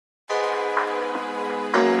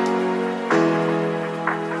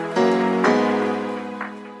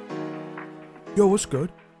Yo, what's good?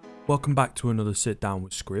 Welcome back to another Sit Down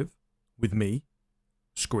with Skriv, with me,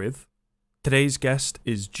 Skriv. Today's guest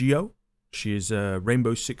is Geo. She is a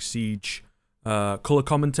Rainbow Six Siege color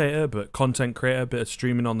commentator, but content creator, a bit of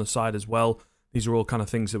streaming on the side as well. These are all kind of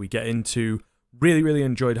things that we get into. Really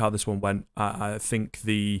enjoyed how this one went. I think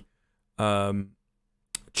the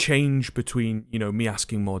change between, me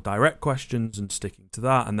asking more direct questions and sticking to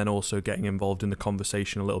that, and then also getting involved in the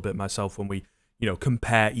conversation a little bit myself when we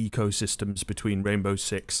compare ecosystems between Rainbow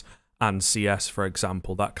Six and CS, for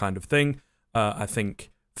example, that kind of thing. I think,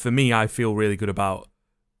 for me, I feel really good about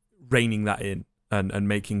reining that in and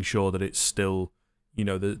making sure that it's still,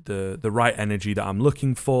 the right energy that I'm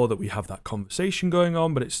looking for, that we have that conversation going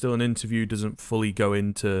on, but it's still an interview, doesn't fully go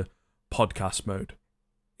into podcast mode.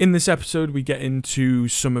 In this episode, we get into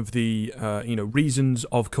some of the, reasons,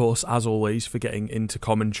 of course, as always, for getting into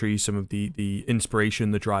commentary, some of the inspiration,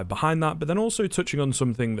 the drive behind that, but then also touching on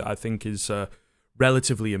something that I think is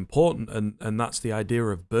relatively important, and that's the idea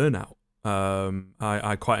of burnout.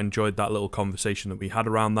 I quite enjoyed that little conversation that we had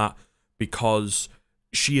around that, because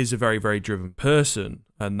she is a very driven person,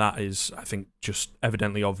 and that is, I think, just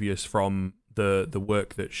evidently obvious from the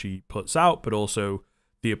work that she puts out, but also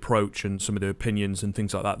the approach and some of the opinions and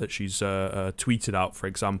things like that she's tweeted out, for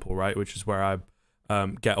example, right, which is where I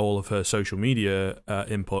get all of her social media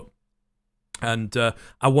input. And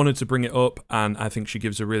I wanted to bring it up, and I think she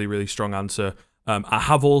gives a really strong answer. I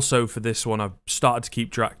have also, for this one, I've started to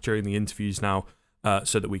keep track during the interviews now,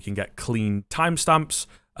 so that we can get clean timestamps.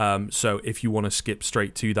 So if you want to skip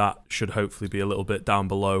straight to that, should hopefully be a little bit down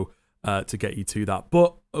below to get you to that.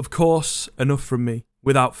 But, of course, enough from me.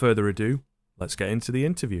 Without further ado, let's get into the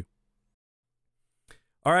interview.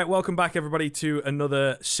 All right, welcome back, everybody, to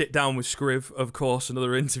another Sit Down with Skriv, of course,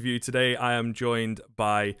 another interview. Today, I am joined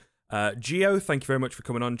by Geo. Thank you very much for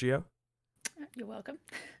coming on, Geo. You're welcome.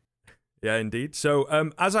 Yeah, indeed.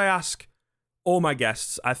 So, as I ask all my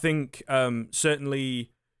guests, I think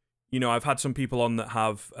certainly, I've had some people on that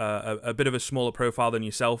have a bit of a smaller profile than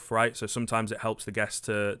yourself, right? So sometimes it helps the guest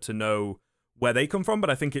to know where they come from,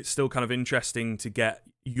 but I think it's still kind of interesting to get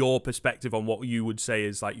your perspective on what you would say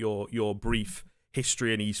is like your brief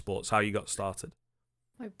history in esports, how you got started.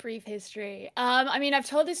 My brief history. I mean, I've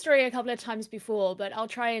told this story a couple of times before, but I'll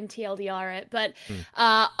try and TLDR it. But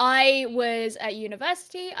I was at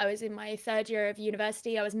university. I was in my third year of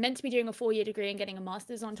university. I was meant to be doing a 4-year degree and getting a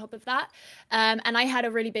master's on top of that. And I had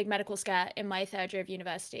a really big medical scare in my third year of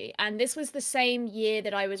university. And this was the same year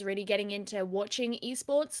that I was really getting into watching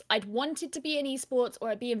esports. I'd wanted to be in esports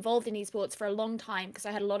or be involved in esports for a long time because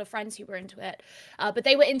I had a lot of friends who were into it. But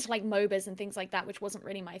they were into like MOBAs and things like that, which wasn't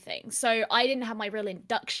really my thing. So I didn't have my real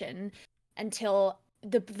induction until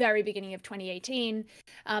the very beginning of 2018.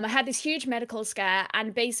 I had this huge medical scare,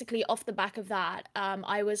 and basically off the back of that,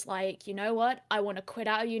 I was like, you know what? I want to quit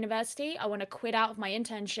out of university. I want to quit out of my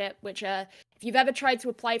internship, which if you've ever tried to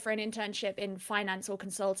apply for an internship in finance or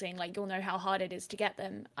consulting, like you'll know how hard it is to get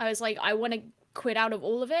them. I was like, I want to quit out of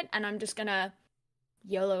all of it, and I'm just gonna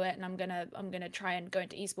YOLO it, and I'm gonna try and go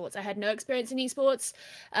into esports. I had no experience in esports.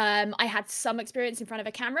 I had some experience in front of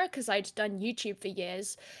a camera because I'd done YouTube for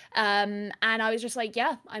years, and I was just like,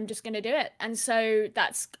 yeah, I'm just gonna do it. And so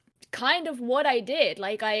that's kind of what I did.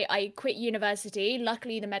 Like I quit university.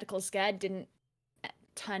 Luckily the medical scare didn't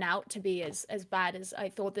turn out to be as bad as I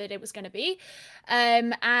thought that it was going to be.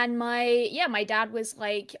 And my dad was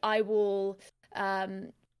like, I will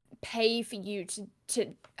pay for you to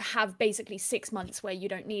have basically 6 months where you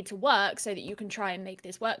don't need to work so that you can try and make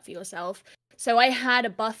this work for yourself. So I had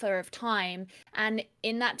a buffer of time, and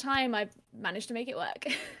in that time I managed to make it work.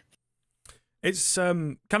 It's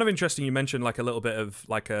kind of interesting you mentioned like a little bit of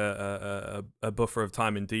like a buffer of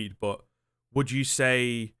time indeed, but would you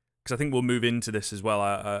say, because I think we'll move into this as well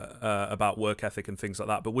about work ethic and things like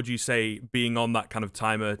that, but would you say being on that kind of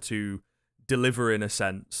timer to deliver in a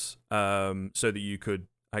sense so that you could,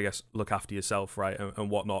 I guess, look after yourself, right, and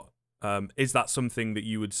whatnot. Is that something that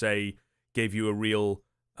you would say gave you a real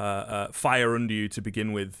fire under you to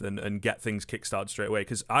begin with and get things kickstarted straight away?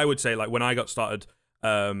 Because I would say, like, when I got started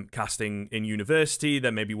casting in university,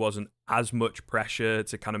 there maybe wasn't as much pressure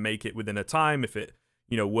to kind of make it within a time. If it,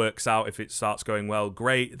 works out, if it starts going well,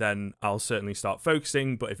 great, then I'll certainly start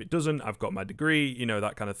focusing. But if it doesn't, I've got my degree,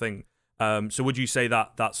 that kind of thing. So would you say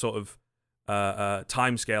that that sort of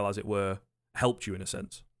time scale, as it were, helped you in a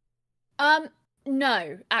sense?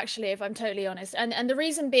 No, actually, if I'm totally honest. And the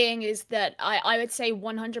reason being is that I would say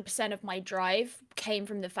 100% of my drive came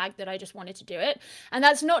from the fact that I just wanted to do it. And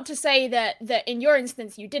that's not to say that in your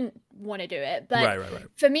instance you didn't want to do it, but right.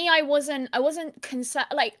 For me, I wasn't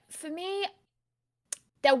like, for me,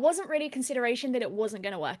 there wasn't really consideration that it wasn't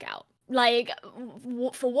going to work out. Like,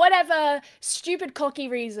 for whatever stupid cocky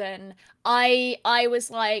reason, I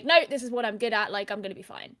was like, no, this is what I'm good at, like I'm gonna be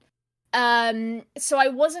fine. So I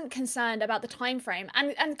wasn't concerned about the time frame,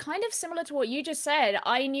 and kind of similar to what you just said,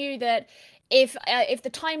 I knew that if the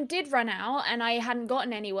time did run out and I hadn't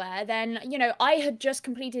gotten anywhere, then, you know, I had just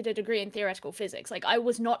completed a degree in theoretical physics. Like, I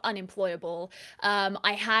was not unemployable.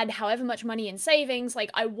 I had however much money in savings.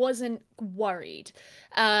 Like, I wasn't worried.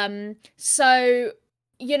 So,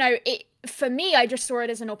 you know, for me, I just saw it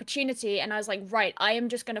as an opportunity, and I was like, right, I am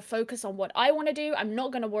just going to focus on what I want to do. I'm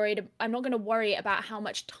not going to worry about how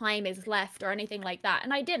much time is left or anything like that.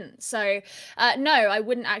 And I didn't. So, no, I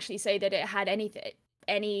wouldn't actually say that it had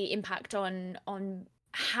any impact on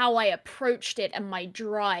how I approached it and my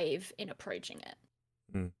drive in approaching it.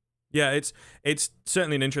 Mm. Yeah, it's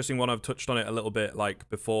certainly an interesting one. I've touched on it a little bit, like,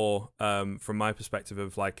 before, from my perspective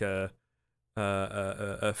of like a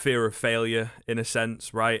fear of failure in a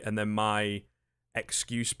sense, right? And then my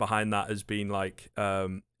excuse behind that has been like,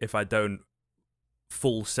 if I don't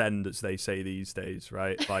full send, as they say these days,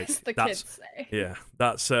 right? Like, kids say. Yeah,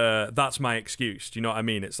 that's my excuse. Do you know what I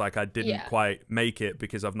mean? It's like I didn't quite make it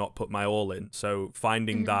because I've not put my all in. So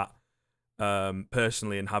finding that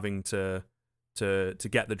personally, and having to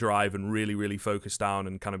get the drive and really focus down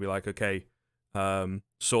and kind of be like, okay,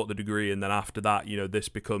 sort the degree, and then after that, you know, this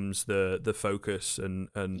becomes the focus, and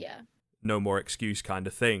no more excuse kind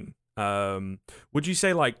of thing. Would you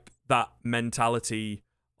say like that mentality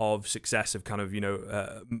of success, of kind of, you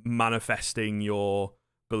know, manifesting your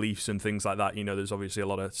beliefs and things like that, you know, there's obviously a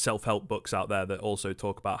lot of self-help books out there that also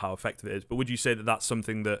talk about how effective it is, but would you say that that's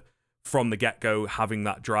something that from the get-go, having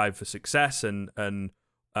that drive for success, and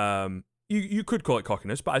you could call it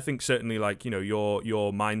cockiness, but I think certainly, like, you know,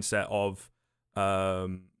 your mindset of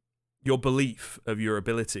your belief of your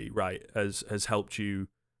ability, right, has helped you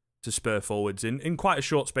to spur forwards in quite a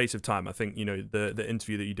short space of time. I think, you know, the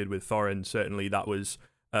interview that you did with Thorin, certainly that was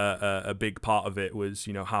a big part of it, was,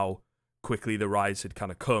 you know, how quickly the rise had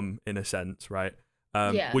kind of come, in a sense, right?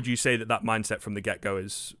 Would you say that mindset from the get-go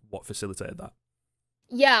is what facilitated that?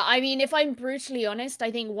 Yeah, I mean, if I'm brutally honest,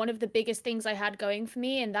 I think one of the biggest things I had going for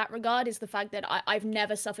me in that regard is the fact that I've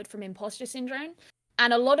never suffered from imposter syndrome.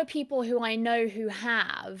 And a lot of people who I know who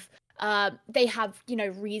have, they have, you know,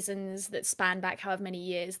 reasons that span back however many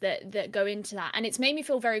years that go into that. And it's made me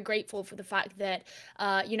feel very grateful for the fact that,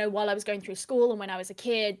 you know, while I was going through school and when I was a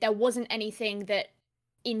kid, there wasn't anything that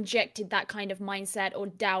injected that kind of mindset or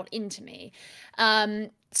doubt into me.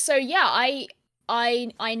 So yeah,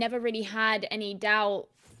 I never really had any doubt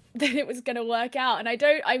that it was gonna work out, and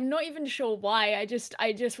I'm not even sure why. I just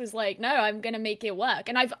was like, no, I'm gonna make it work.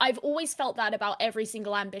 And I've always felt that about every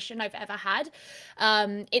single ambition I've ever had.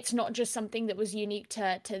 It's not just something that was unique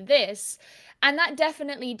to this. And that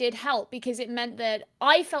definitely did help, because it meant that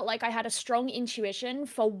I felt like I had a strong intuition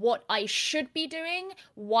for what I should be doing,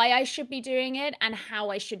 why I should be doing it, and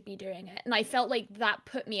how I should be doing it. And I felt like that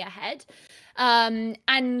put me ahead.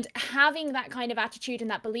 And having that kind of attitude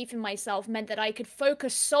and that belief in myself meant that I could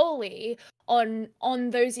focus solely on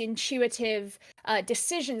those intuitive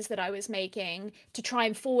decisions that I was making to try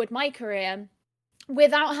and forward my career,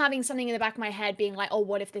 without having something in the back of my head being like, oh,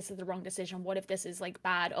 what if this is the wrong decision? What if this is like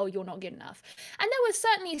bad? Oh, you're not good enough. And there were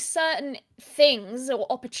certainly certain things or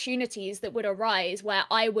opportunities that would arise where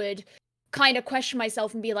I would kind of question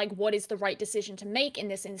myself and be like, what is the right decision to make in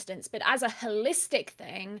this instance? But as a holistic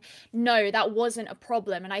thing, no, that wasn't a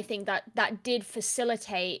problem. And I think that did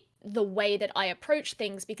facilitate the way that I approach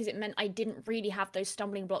things, because it meant I didn't really have those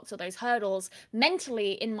stumbling blocks or those hurdles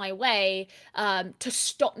mentally in my way to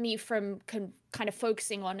stop me from kind of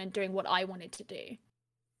focusing on and doing what I wanted to do.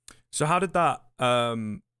 So how did that,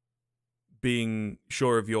 being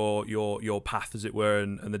sure of your path, as it were,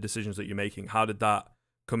 and the decisions that you're making, how did that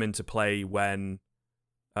come into play when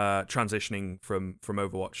transitioning from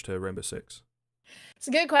Overwatch to Rainbow Six? It's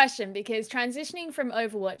a good question, because transitioning from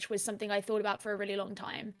Overwatch was something I thought about for a really long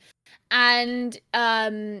time. And,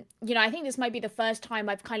 you know, I think this might be the first time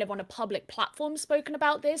I've kind of on a public platform spoken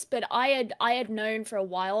about this, but I had known for a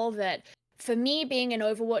while that for me, being in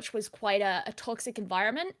Overwatch was quite a toxic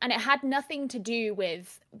environment, and it had nothing to do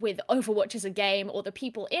with Overwatch as a game or the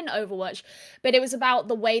people in Overwatch, but it was about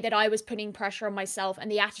the way that I was putting pressure on myself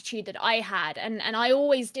and the attitude that I had. And I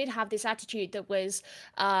always did have this attitude that was,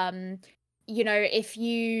 you know, if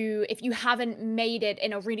you haven't made it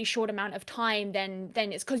in a really short amount of time, then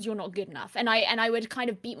it's because you're not good enough. And I would kind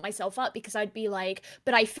of beat myself up, because I'd be like,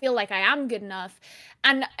 but I feel like I am good enough.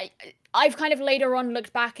 And I've kind of later on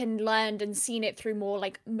looked back and learned and seen it through more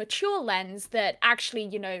like mature lens that actually,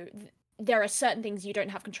 you know, there are certain things you don't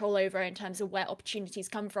have control over in terms of where opportunities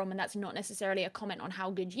come from, and that's not necessarily a comment on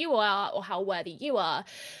how good you are or how worthy you are.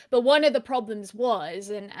 But one of the problems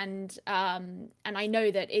was, and I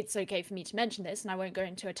know that it's okay for me to mention this, and I won't go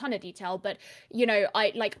into a ton of detail, but you know,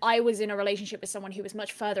 I was in a relationship with someone who was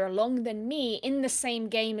much further along than me in the same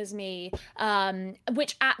game as me,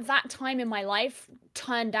 which at that time in my life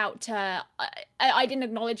turned out to, I didn't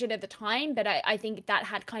acknowledge it at the time, but I think that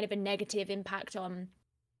had kind of a negative impact on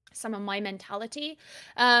some of my mentality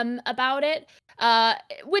about it,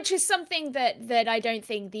 which is something that I don't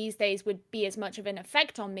think these days would be as much of an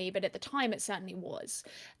effect on me, but at the time it certainly was.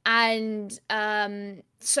 And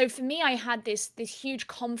so for me, I had this huge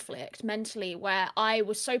conflict mentally where I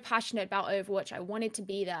was so passionate about Overwatch, I wanted to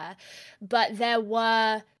be there, but there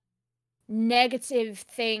were negative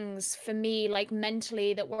things for me, like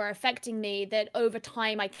mentally, that were affecting me, that over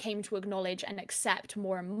time I came to acknowledge and accept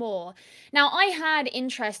more and more. Now, I had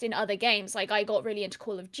interest in other games, like I got really into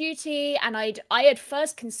Call of Duty, and I had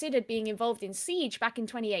first considered being involved in Siege back in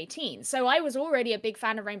 2018. So I was already a big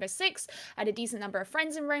fan of Rainbow Six. I had a decent number of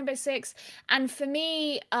friends in Rainbow Six, and for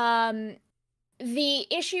me, the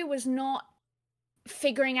issue was not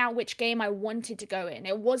figuring out which game I wanted to go in.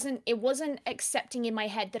 It wasn't accepting in my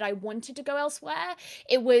head that I wanted to go elsewhere.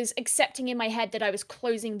 It was accepting in my head that I was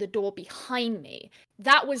closing the door behind me.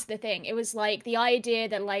 That was the thing. It was like the idea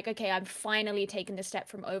that, like, okay, I'm finally taking the step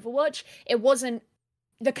from Overwatch.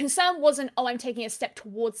 The concern wasn't, oh, I'm taking a step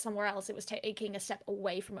towards somewhere else. It was taking a step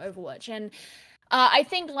away from Overwatch. And I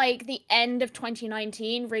think like the end of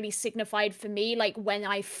 2019 really signified for me, like when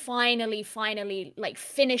I finally like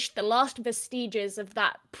finished the last vestiges of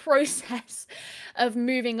that process of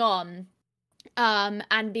moving on,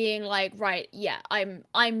 and being like, right, yeah,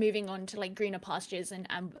 I'm moving on to like greener pastures and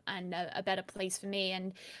a better place for me.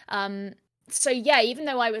 And so yeah, even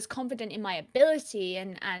though I was confident in my ability,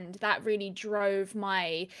 and that really drove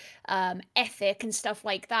my ethic and stuff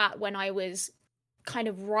like that when I was kind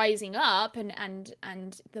of rising up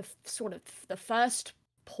and the sort of the first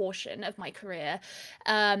portion of my career,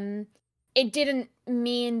 it didn't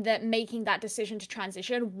mean that making that decision to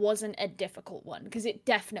transition wasn't a difficult one, because it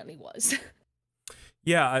definitely was.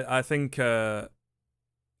 Yeah, I think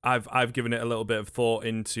I've given it a little bit of thought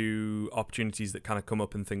into opportunities that kind of come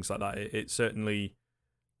up and things like that. It certainly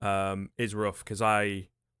is rough, because I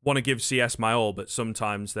want to give CS my all, but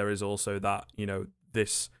sometimes there is also that, you know,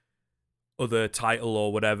 this other title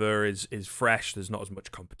or whatever is fresh. There's not as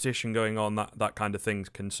much competition going on. That kind of things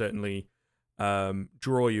can certainly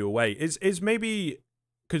draw you away. Is maybe,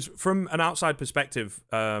 because from an outside perspective,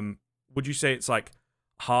 would you say it's like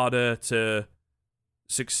harder to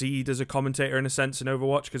succeed as a commentator in a sense in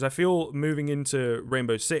Overwatch? Because I feel moving into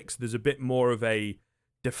Rainbow Six, there's a bit more of a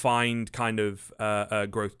defined kind of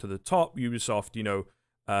growth to the top. Ubisoft, you know,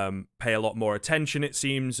 pay a lot more attention, it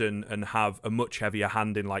seems, and have a much heavier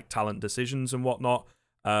hand in like talent decisions and whatnot.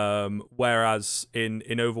 Whereas in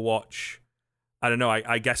Overwatch, I don't know,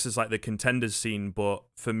 I guess it's like the contenders scene, but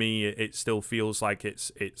for me it still feels like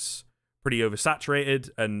it's pretty oversaturated,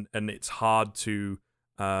 and it's hard to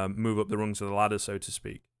move up the rungs of the ladder, so to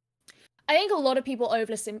speak. I think a lot of people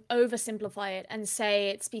oversimplify it and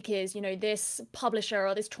say it's because, you know, this publisher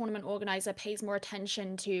or this tournament organizer pays more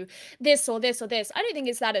attention to this or this or this. I don't think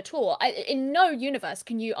it's that at all. In no universe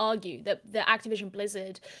can you argue that the Activision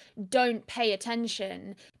Blizzard don't pay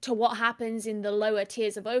attention to what happens in the lower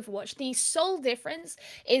tiers of Overwatch. The sole difference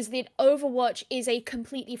is that Overwatch is a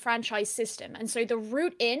completely franchise system, and so the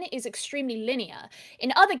route in is extremely linear.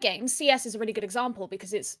 In other games, CS is a really good example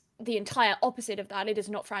because it's the entire opposite of that. It is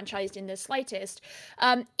not franchised in the slightest.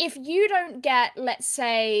 If you don't get, let's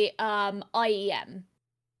say, IEM,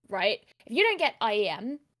 right? If you don't get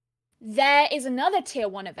IEM, there is another tier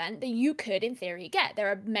 1 event that you could, in theory, get.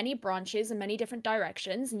 There are many branches and many different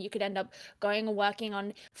directions, and you could end up going and working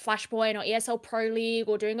on Flashpoint or ESL Pro League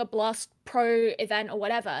or doing a Blast Pro event or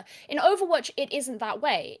whatever. In Overwatch, it isn't that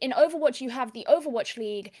way. In Overwatch, you have the Overwatch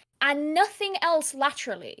League and nothing else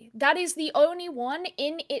laterally. That is the only one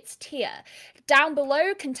in its tier. Down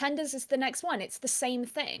below, Contenders is the next one. It's the same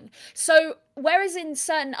thing. So whereas in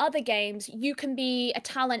certain other games, you can be a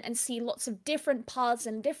talent and see lots of different paths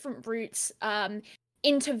and different routes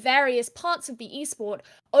into various parts of the esport,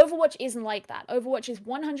 Overwatch isn't like that. Overwatch is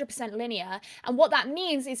 100% linear, and what that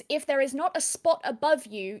means is if there is not a spot above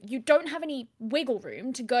you, you don't have any wiggle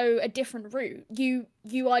room to go a different route. You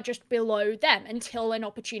are just below them until an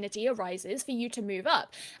opportunity arises for you to move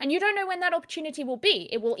up. And you don't know when that opportunity will be.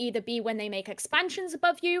 It will either be when they make expansions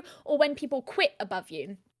above you or when people quit above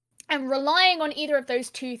you. And relying on either of those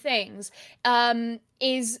two things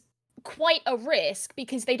is quite a risk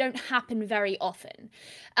because they don't happen very often.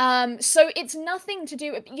 So it's nothing to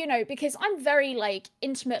do with, you know, because I'm very like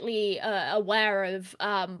intimately aware of,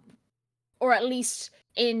 or at least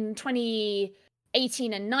in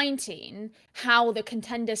 2018 and 19, how the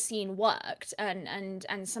contender scene worked, and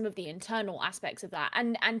some of the internal aspects of that.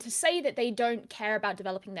 And to say that they don't care about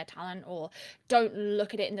developing their talent or don't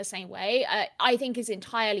look at it in the same way, I think is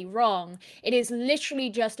entirely wrong. It is literally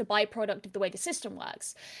just a byproduct of the way the system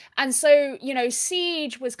works. And so, you know,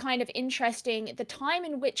 Siege was kind of interesting at the time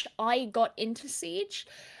in which I got into Siege.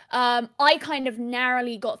 I kind of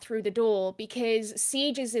narrowly got through the door because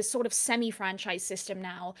Siege is this sort of semi-franchise system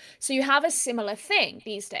now. So you have a similar thing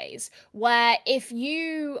these days, where if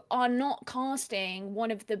you are not casting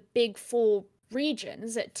one of the big four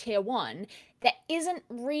regions at tier 1, there isn't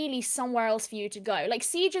really somewhere else for you to go. Like,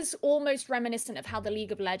 Siege is almost reminiscent of how the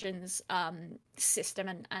League of Legends system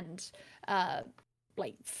and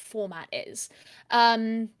like format is.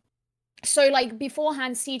 So like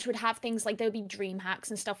beforehand, Siege would have things like there would be dream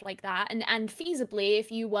hacks and stuff like that, and feasibly,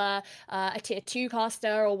 if you were a tier 2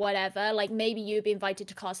 caster or whatever, like maybe you'd be invited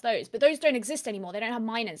to cast those, but those don't exist anymore. They don't have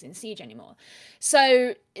minors in Siege anymore.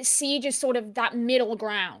 So Siege is sort of that middle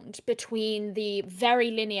ground between the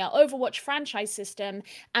very linear Overwatch franchise system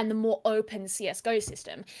and the more open CS:GO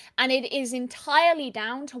system, and it is entirely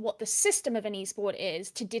down to what the system of an esport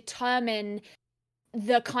is to determine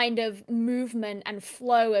the kind of movement and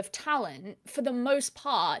flow of talent for the most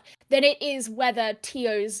part than it is whether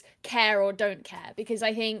TOs care or don't care, because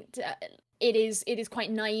I think it is quite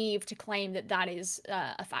naive to claim that that is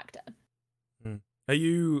a factor. Are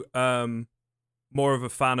you more of a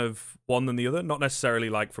fan of one than the other? Not necessarily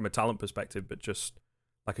like from a talent perspective, but just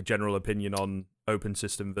like a general opinion on open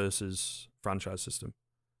system versus franchise system.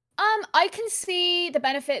 I can see the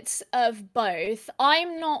benefits of both.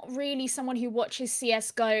 I'm not really someone who watches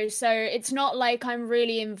CS:GO, so it's not like I'm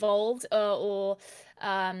really involved or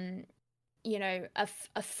you know,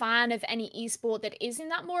 a fan of any esport that is in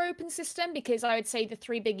that more open system, because I would say the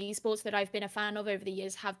 3 big esports that I've been a fan of over the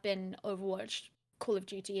years have been Overwatch, Call of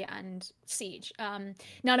Duty, and Siege.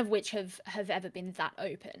 None of which have ever been that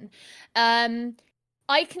open.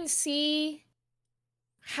 I can see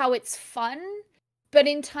how it's fun. But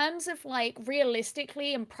in terms of like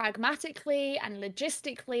realistically and pragmatically and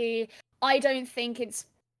logistically, I don't think it's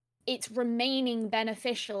remaining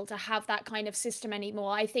beneficial to have that kind of system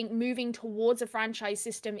anymore. I think moving towards a franchise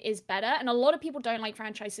system is better, and a lot of people don't like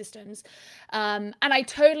franchise systems. And I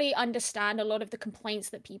totally understand a lot of the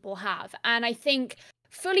complaints that people have. And I think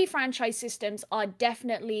fully franchise systems are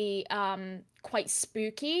definitely quite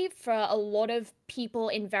spooky for a lot of people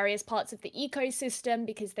in various parts of the ecosystem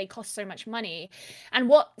because they cost so much money. And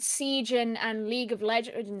what Siege and League of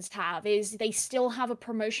Legends have is they still have a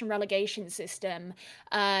promotion relegation system,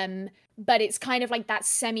 but it's kind of like that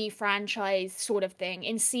semi-franchise sort of thing.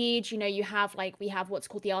 In Siege, you know, you have like, we have what's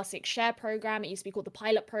called the R6 share program. It used to be called the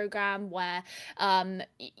pilot program, where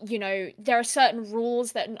you know, there are certain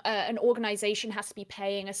rules that an organization has to be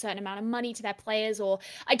paying a certain amount of money to their players, or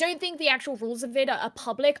I don't think the actual rules of it are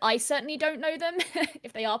public. I certainly don't know them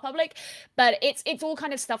if they are public, but it's all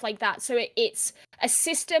kind of stuff like that. So it's a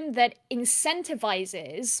system that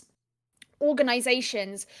incentivizes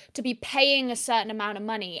organizations to be paying a certain amount of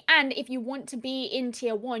money, and if you want to be in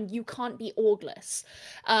tier 1, you can't be orgless.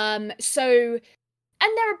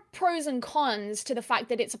 And there are pros and cons to the fact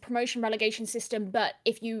that it's a promotion relegation system, but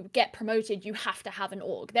if you get promoted, you have to have an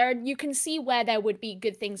org. You can see where there would be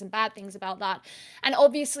good things and bad things about that. And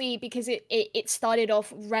obviously, because it started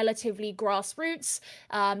off relatively grassroots,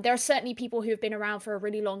 there are certainly people who have been around for a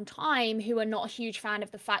really long time who are not a huge fan of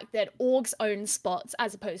the fact that orgs own spots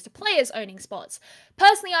as opposed to players owning spots.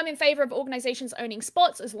 Personally, I'm in favor of organizations owning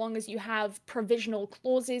spots as long as you have provisional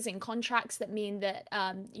clauses in contracts that mean that,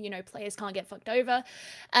 you know, players can't get fucked over.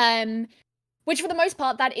 Which for the most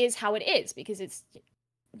part, that is how it is, because it's,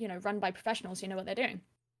 you know, run by professionals who know what they're doing.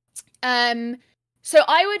 So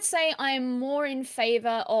I would say I'm more in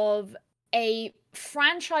favor of a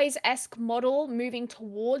franchise-esque model moving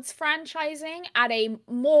towards franchising at a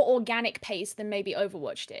more organic pace than maybe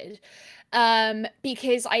Overwatch did.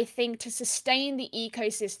 Because I think to sustain the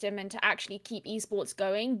ecosystem and to actually keep esports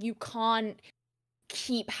going, you can't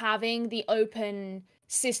keep having the open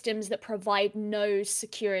systems that provide no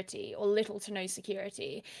security or little to no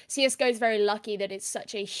security. CS:GO is very lucky that it's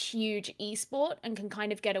such a huge esport and can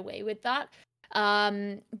kind of get away with that.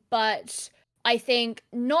 But I think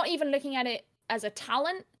not even looking at it as a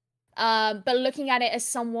talent, But looking at it as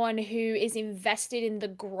someone who is invested in the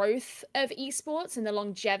growth of esports and the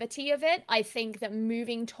longevity of it, I think that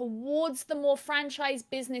moving towards the more franchise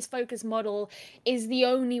business focused model is the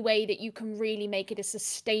only way that you can really make it a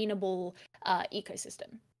sustainable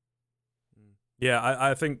ecosystem. Yeah,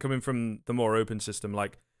 I think coming from the more open system,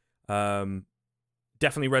 like,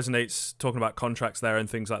 definitely resonates talking about contracts there and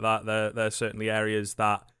things like that. There's certainly areas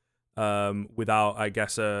that, without, I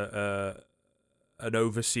guess, an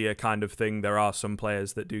overseer kind of thing, there are some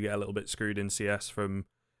players that do get a little bit screwed in CS from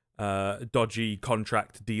dodgy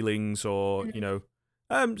contract dealings, or you know,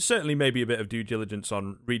 certainly maybe a bit of due diligence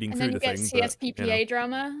on reading through the thing. And then you get CSPPA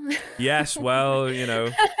drama. Yes, well, you know.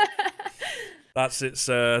 That's its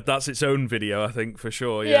own video, I think, for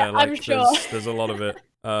sure. Yeah, like, I'm sure. there's a lot of it.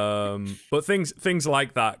 But things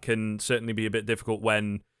like that can certainly be a bit difficult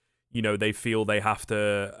when, you know, they feel they have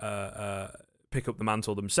to pick up the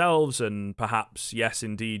mantle themselves, and perhaps, yes,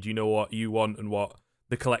 indeed, you know what you want and what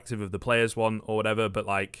the collective of the players want or whatever, but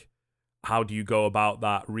like, how do you go about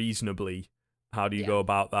that reasonably? How do you go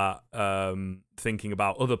about that, thinking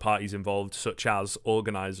about other parties involved, such as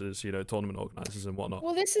organizers, you know, tournament organizers and whatnot?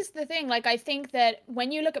 Well, this is the thing. Like, I think that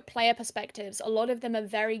when you look at player perspectives, a lot of them are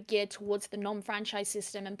very geared towards the non-franchise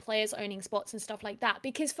system and players owning spots and stuff like that.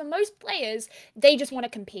 Because for most players, they just want to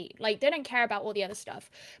compete. Like, they don't care about all the other stuff.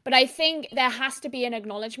 But I think there has to be an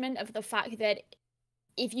acknowledgement of the fact that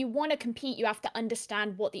if you want to compete, you have to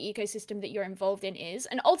understand what the ecosystem that you're involved in is.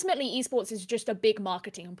 And ultimately, esports is just a big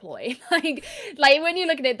marketing employ. like when you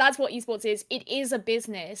look at it, that's what esports is. It is a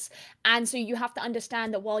business. And so you have to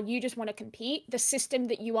understand that while you just want to compete, the system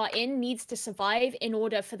that you are in needs to survive in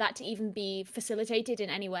order for that to even be facilitated in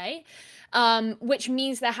any way. Which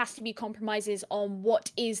means there has to be compromises on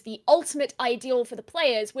what is the ultimate ideal for the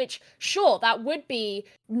players, which, sure, that would be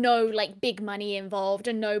no like big money involved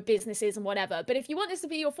and no businesses and whatever. But if you want this to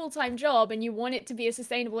be your full-time job and you want it to be a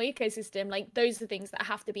sustainable ecosystem, like, those are things that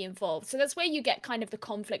have to be involved. So that's where you get kind of the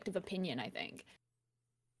conflict of opinion, I think.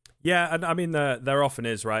 Yeah, and I mean, there often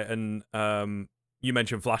is, right? And you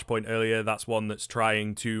mentioned Flashpoint earlier. That's one that's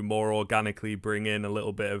trying to more organically bring in a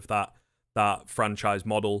little bit of that franchise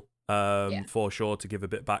model, for sure, to give a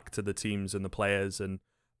bit back to the teams and the players and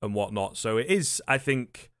whatnot. So it is, I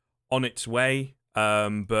think, on its way.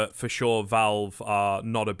 But for sure, Valve are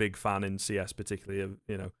not a big fan in CS, particularly of,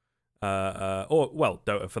 you know, or, well,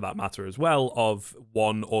 Dota for that matter as well, of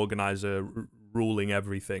one organizer ruling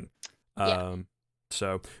everything.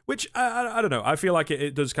 So, which I don't know. I feel like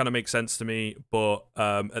it does kind of make sense to me, but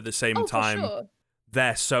at the same time,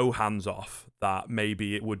 they're so hands off that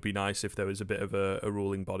maybe it would be nice if there was a bit of a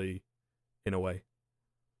ruling body, in a way.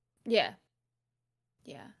 Yeah.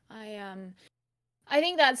 I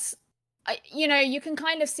think that's, you know, you can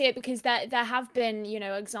kind of see it because there have been, you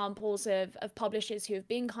know, examples of publishers who have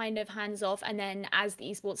been kind of hands off, and then as the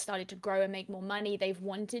esports started to grow and make more money, they've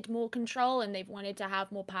wanted more control and they've wanted to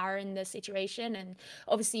have more power in the situation. And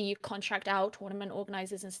obviously you contract out tournament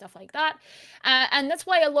organizers and stuff like that, and that's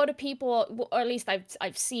why a lot of people, or at least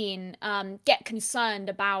I've seen, get concerned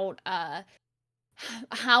about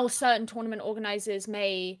how certain tournament organizers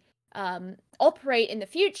may operate in the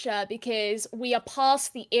future, because we are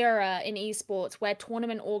past the era in esports where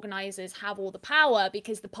tournament organizers have all the power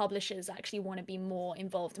because the publishers actually want to be more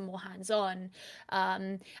involved and more hands-on,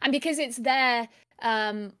 and because it's their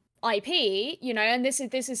IP, you know, and this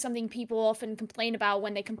is something people often complain about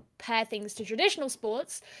when they compare things to traditional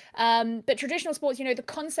sports, but traditional sports, you know, the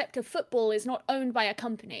concept of football is not owned by a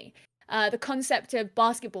company. The concept of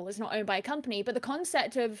basketball is not owned by a company, but the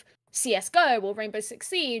concept of CSGO or Rainbow Six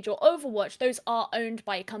Siege or Overwatch, those are owned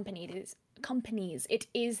by companies. It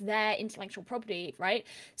is their intellectual property, right?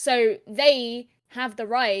 So they have the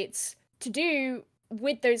rights to do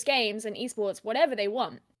with those games and esports whatever they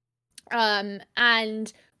want.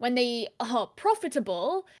 And when they are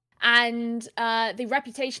profitable, and the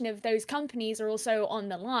reputation of those companies are also on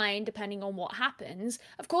the line, depending on what happens,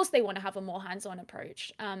 of course they want to have a more hands-on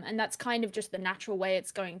approach. And that's kind of just the natural way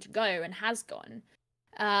it's going to go and has gone.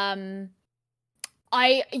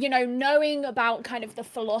 You know, knowing about kind of the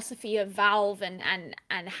philosophy of Valve and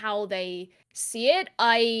how they see it,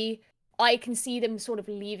 I can see them sort of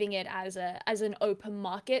leaving it as an open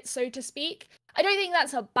market, so to speak. I don't think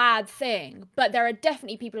that's a bad thing, but there are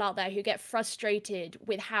definitely people out there who get frustrated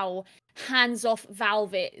with how hands-off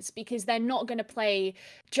Valve is, because they're not going to play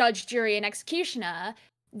judge, jury, and executioner.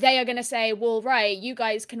 They are going to say, well, right, you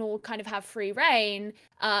guys can all kind of have free reign,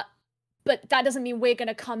 but that doesn't mean we're going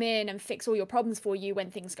to come in and fix all your problems for you when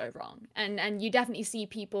things go wrong. And you definitely see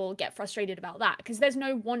people get frustrated about that, because there's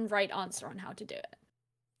no one right answer on how to do it.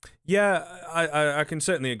 Yeah, I can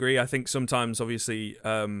certainly agree. I think sometimes, obviously,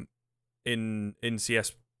 in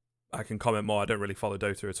CS, I can comment more. I don't really follow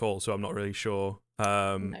Dota at all, so I'm not really sure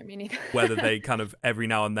No, me neither. whether they kind of every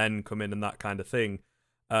now and then come in and that kind of thing.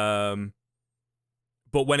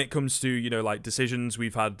 But when it comes to, you know, like decisions,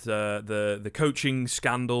 we've had the coaching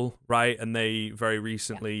scandal, right? And they very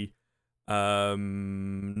recently,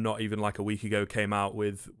 not even like a week ago, came out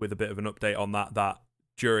with a bit of an update on that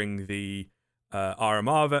during the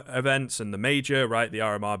RMR events and the major, right? The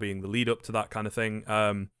RMR being the lead up to that kind of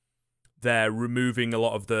thing. They're removing a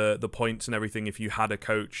lot of the points and everything if you had a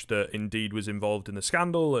coach that indeed was involved in the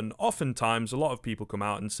scandal. And oftentimes a lot of people come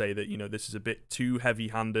out and say that, you know, this is a bit too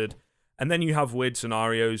heavy-handed. And then you have weird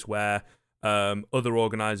scenarios where other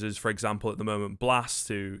organizers, for example, at the moment, Blast,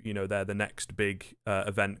 who, you know, they're the next big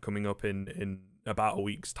event coming up in about a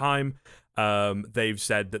week's time. They've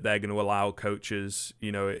said that they're going to allow coaches,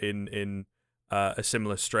 you know, in a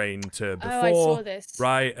similar strain to before. Oh, I saw this.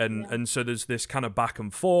 Right? And so there's this kind of back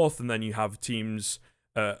and forth, and then you have teams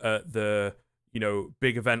at the, you know,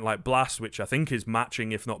 big event like Blast, which I think is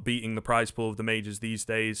matching, if not beating, the prize pool of the majors these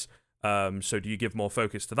days. So do you give more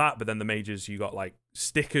focus to that? But then the majors, you got like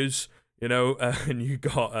stickers, you know, and you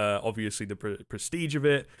got obviously the prestige of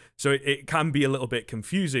it. So it can be a little bit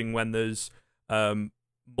confusing when there's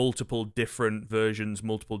multiple different versions,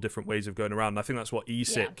 multiple different ways of going around. And I think that's what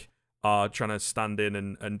ESIC are trying to stand in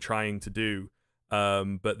and trying to do.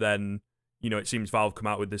 But then, you know, it seems Valve come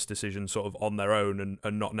out with this decision sort of on their own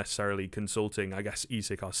and not necessarily consulting. I guess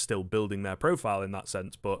ESIC are still building their profile in that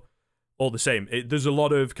sense, but all the same, there's a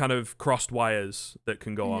lot of kind of crossed wires that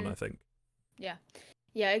can go on, I think. Yeah,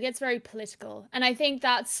 it gets very political. And I think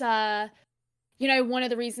that's, you know, one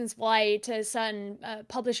of the reasons why to certain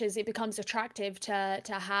publishers it becomes attractive to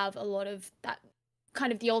have a lot of that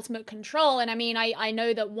kind of the ultimate control. And I mean, I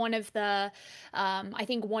know that one of the, I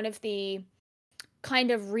think one of the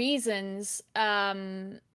kind of reasons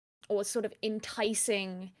or sort of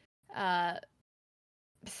enticing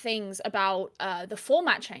things about the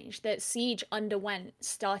format change that Siege underwent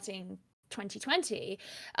starting 2020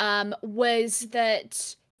 was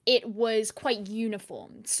that it was quite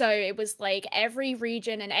uniform. So it was like every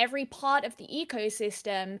region and every part of the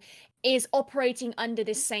ecosystem is operating under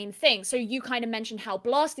this same thing. So you kind of mentioned how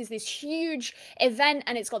Blast is this huge event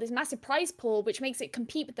and it's got this massive prize pool, which makes it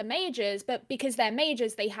compete with the majors, but because they're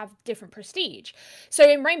majors, they have different prestige. So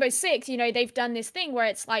in Rainbow Six, you know, they've done this thing where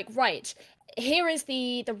it's like, right, here is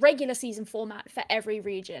the regular season format for every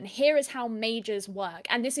region. Here is how majors work.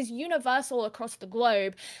 And this is universal across the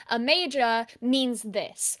globe. A major means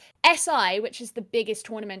this. SI, which is the biggest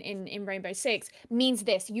tournament in Rainbow Six, means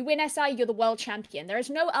this. You win SI, you're the world champion. There is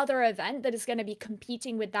no other event that is going to be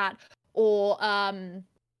competing with that or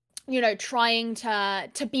you know, trying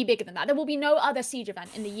to be bigger than that. There will be no other Siege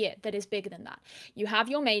event in the year that is bigger than that. You have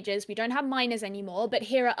your majors, we don't have minors anymore, but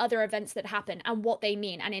here are other events that happen and what they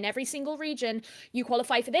mean. And in every single region, you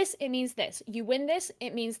qualify for this, it means this. You win this,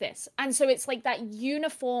 it means this. And so it's like that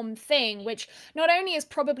uniform thing, which not only is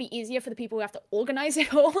probably easier for the people who have to organize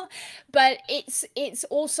it all, but it's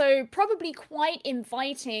also probably quite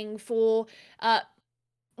inviting for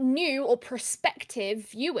new or prospective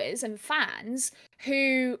viewers and fans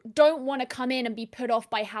who don't want to come in and be put off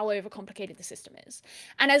by how overcomplicated the system is.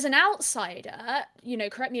 And as an outsider, you know,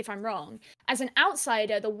 correct me if I'm wrong, as an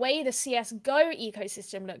outsider, the way the CSGO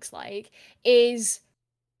ecosystem looks like is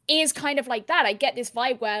kind of like that. I get this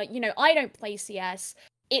vibe where, you know, I don't play CS.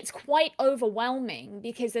 It's quite overwhelming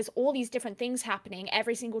because there's all these different things happening.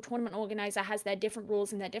 Every single tournament organizer has their different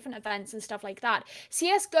rules and their different events and stuff like that.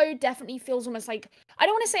 CSGO definitely feels almost like, I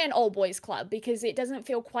don't want to say an old boys club because it doesn't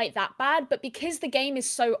feel quite that bad, but because the game is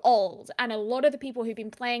so old and a lot of the people who've been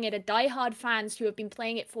playing it are diehard fans who have been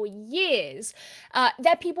playing it for years,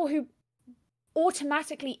 they're people who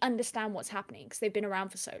automatically understand what's happening because they've been around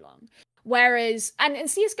for so long. Whereas, and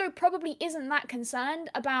CSGO probably isn't that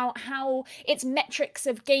concerned about how its metrics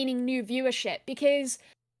of gaining new viewership because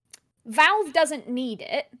Valve doesn't need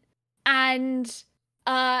it. And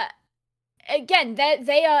again,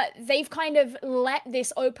 they've kind of let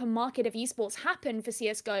this open market of esports happen for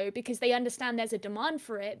CSGO because they understand there's a demand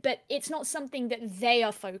for it, but it's not something that they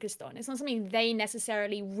are focused on. It's not something they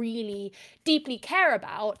necessarily really deeply care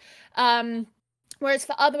about. Whereas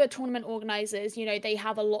for other tournament organizers, you know, they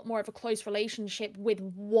have a lot more of a close relationship with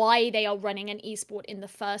why they are running an esport in the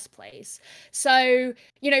first place. So,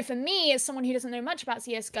 you know, for me, as someone who doesn't know much about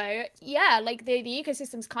CSGO, yeah, like the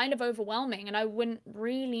ecosystem's kind of overwhelming and I wouldn't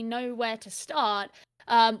really know where to start.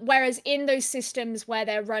 Whereas in those systems where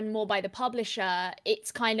they're run more by the publisher,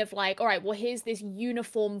 it's kind of like, all right, well, here's this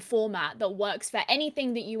uniform format that works for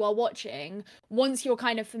anything that you are watching. Once you're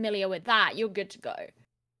kind of familiar with that, you're good to go.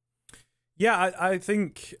 Yeah, I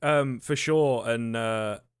think for sure,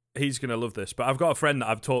 and he's gonna love this. But I've got a friend that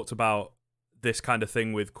I've talked about this kind of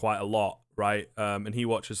thing with quite a lot, right? And he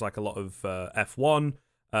watches like a lot of F1.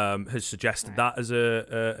 Has suggested that as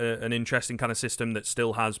an interesting kind of system that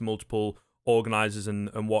still has multiple organizers and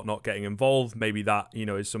whatnot getting involved. Maybe that, you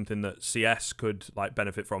know, is something that CS could like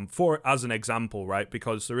benefit from, for as an example, right?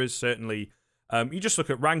 Because there is certainly, you just look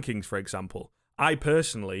at rankings, for example. I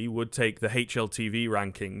personally would take the HLTV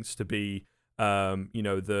rankings to be, you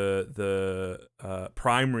know, the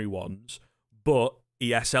primary ones, but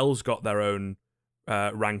ESL's got their own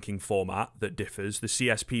ranking format that differs. The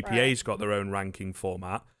CSPPA's got their own ranking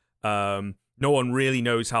format. No one really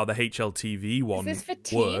knows how the HLTV one Is this for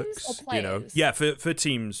teams works. or players? You know, yeah, for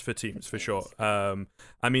teams, for sure.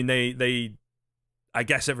 I mean, they, I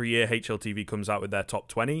guess every year HLTV comes out with their top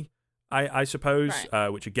 20. I suppose,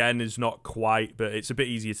 which again is not quite, but it's a bit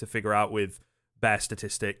easier to figure out with bare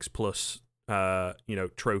statistics plus, you know,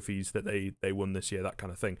 trophies that they won this year, that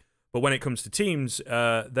kind of thing. But when it comes to teams,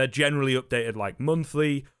 they're generally updated like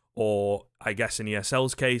monthly, or I guess in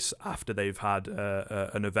ESL's case, after they've had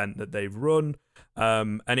an event that they've run.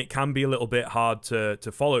 And it can be a little bit hard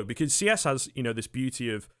to follow, because CS has, you know, this beauty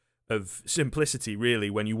of simplicity, really,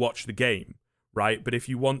 when you watch the game, right? But if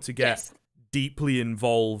you want to get deeply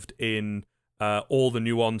involved in all the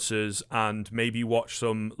nuances and maybe watch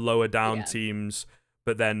some lower down teams,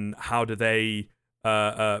 but then how do they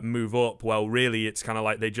move up? Well, really, it's kind of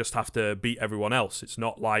like they just have to beat everyone else. It's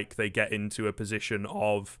not like they get into a position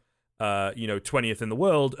of, you know, 20th in the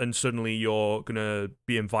world and suddenly you're going to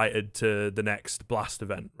be invited to the next Blast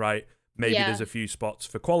event, right? Maybe there's a few spots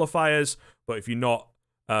for qualifiers, but if you're not,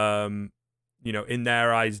 you know, in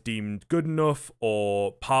their eyes deemed good enough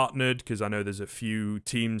or partnered, because I know there's a few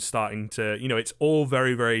teams starting to, you know, it's all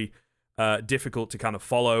very, very difficult to kind of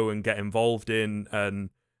follow and get involved in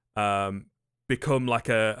and become like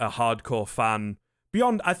a hardcore fan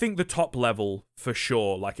beyond, I think, the top level for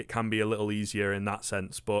sure. Like, it can be a little easier in that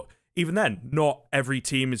sense, but even then, not every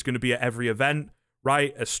team is going to be at every event,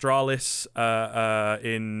 right? Astralis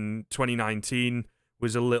in 2019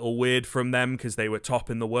 was a little weird from them because they were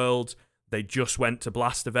top in the world. They just went to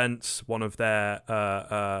Blast events. One of their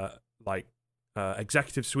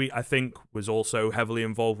executive suite, I think, was also heavily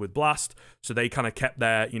involved with Blast. So they kind of kept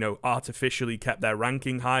their, you know, artificially kept their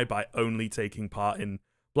ranking high by only taking part in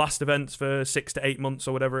Blast events for 6 to 8 months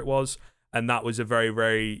or whatever it was. And that was a very,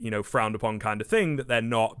 very, you know, frowned upon kind of thing, that they're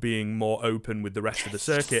not being more open with the rest of the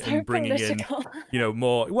circuit and bringing political in, you know,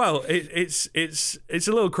 more. Well, it's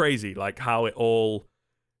a little crazy, like how it all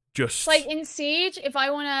just like in Siege. If I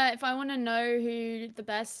wanna know who the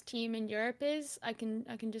best team in Europe is, I can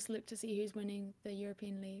just look to see who's winning the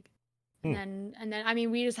European League, and then I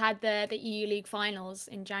mean, we just had the EU League finals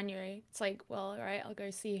in January. It's like, well, all right, I'll go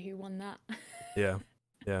see who won that. yeah,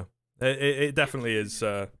 it definitely is.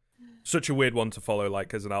 Such a weird one to follow,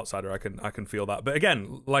 like, as an outsider. I can feel that. But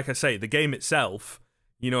again, like I say, the game itself,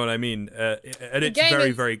 you know what I mean? At its very,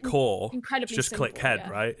 very core, it's just simple, click head,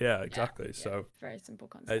 right? Yeah, exactly. So very simple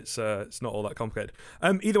concept. It's not all that complicated.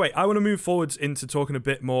 Either way, I want to move forwards into talking a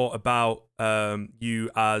bit more about you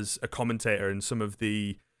as a commentator and some of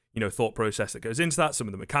the, you know, thought process that goes into that, some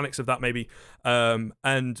of the mechanics of that maybe.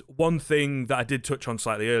 And one thing that I did touch on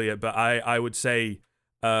slightly earlier, but I would say,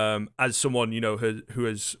 as someone, you know, who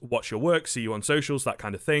has watched your work, see you on socials, that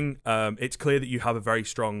kind of thing, it's clear that you have a very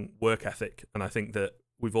strong work ethic, and I think that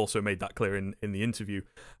we've also made that clear in the interview.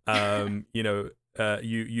 You know,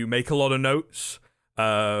 you make a lot of notes.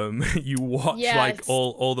 You watch like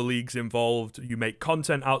all the leagues involved. You make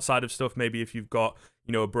content outside of stuff. Maybe if you've got,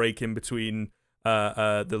 you know, a break in between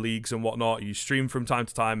the leagues and whatnot, you stream from time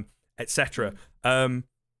to time, etc.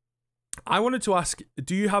 I wanted to ask,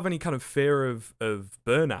 do you have any kind of fear of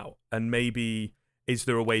burnout? And maybe is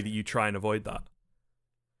there a way that you try and avoid that?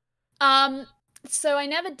 So I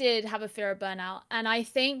never did have a fear of burnout. And I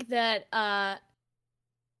think that how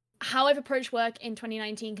I've approached work in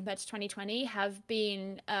 2019 compared to 2020 have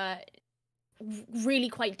been really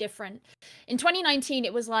quite different. In 2019,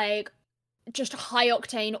 it was like just high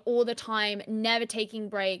octane all the time, never taking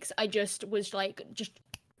breaks. I just was like,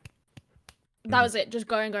 that was it, just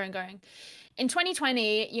going. In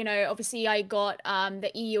 2020, you know, obviously I got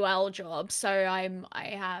the EUL job, so I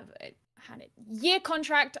had a year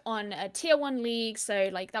contract on a tier 1 league,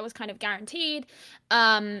 so like that was kind of guaranteed.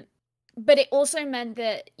 But it also meant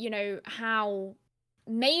that, you know, how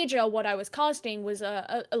major what I was casting was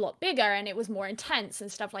a lot bigger, and it was more intense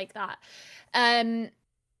and stuff like that. And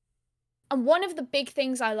one of the big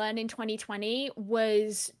things I learned in 2020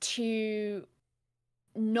 was to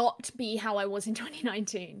not be how I was in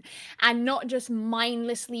 2019 and not just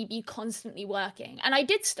mindlessly be constantly working. And I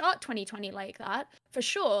did start 2020 like that, for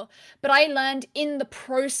sure, but I learned in the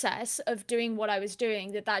process of doing what I was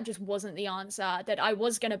doing that that just wasn't the answer, that I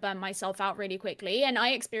was going to burn myself out really quickly. And I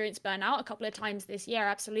experienced burnout a couple of times this year,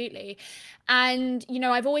 absolutely. And, you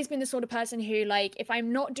know, I've always been the sort of person who, like, if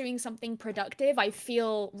I'm not doing something productive, I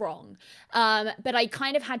feel wrong. But I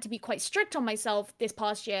kind of had to be quite strict on myself this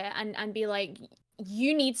past year and be like,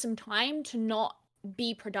 you need some time to not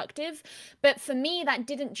be productive. But for me, that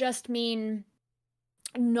didn't just mean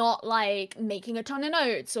not like making a ton of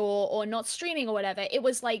notes or not streaming or whatever. It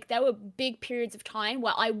was like there were big periods of time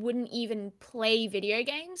where I wouldn't even play video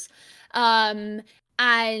games. And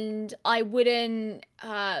I wouldn't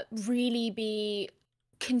really be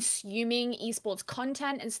consuming esports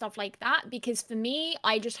content and stuff like that, because for me,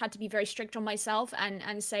 I just had to be very strict on myself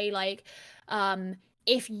and say, like,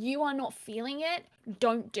 if you are not feeling it,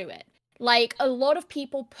 don't do it. Like, a lot of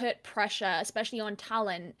people put pressure, especially on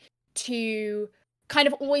talent, to kind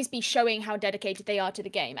of always be showing how dedicated they are to the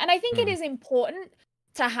game. And I think it is important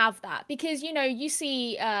to have that, because, you know, you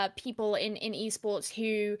see people in esports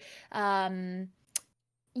who,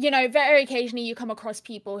 you know, very occasionally you come across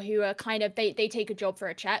people who are kind of, they take a job for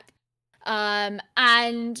a check.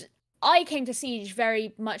 And I came to Siege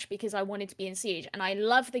very much because I wanted to be in Siege, and I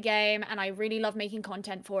love the game, and I really love making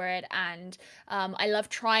content for it, and I love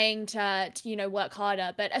trying to, you know, work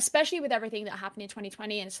harder. But especially with everything that happened in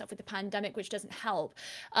 2020 and stuff with the pandemic, which doesn't help,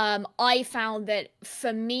 I found that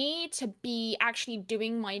for me to be actually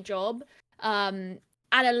doing my job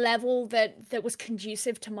at a level that was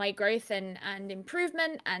conducive to my growth and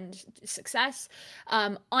improvement and success,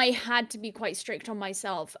 I had to be quite strict on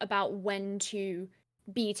myself about when to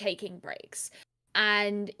be taking breaks.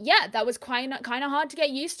 And yeah, that was kind of hard to get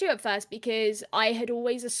used to at first, because I had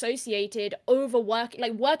always associated overworking,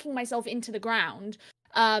 like working myself into the ground,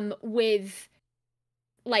 with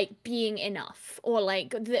like being enough, or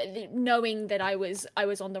like knowing that I was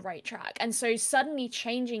on the right track. And so suddenly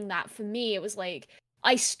changing that, for me, it was like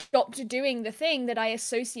I stopped doing the thing that I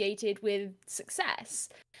associated with success.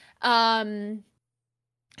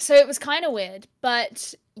 So it was kind of weird,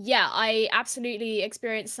 but yeah, I absolutely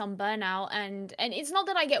experienced some burnout, and it's not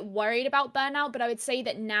that I get worried about burnout, but I would say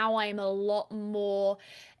that now I'm a lot more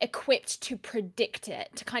equipped to predict it,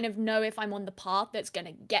 to kind of know if I'm on the path that's going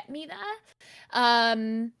to get me there.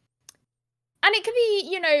 And it can be,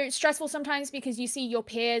 you know, stressful sometimes, because you see your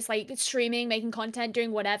peers like streaming, making content,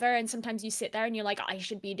 doing whatever, and sometimes you sit there and you're like, I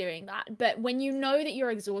should be doing that. But when you know that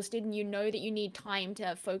you're exhausted and you know that you need time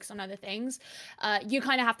to focus on other things, you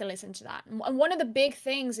kind of have to listen to that. And one of the big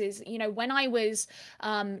things is, you know, when I was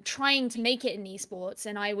trying to make it in esports,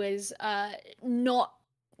 and I was not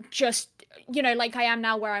just, you know, like I am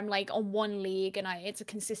now, where I'm like on one league and it's a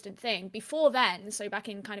consistent thing. Before then, so back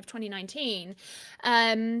in kind of 2019,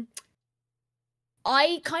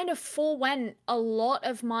 I kind of forewent a lot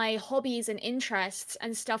of my hobbies and interests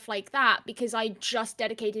and stuff like that, because I just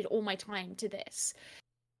dedicated all my time to this.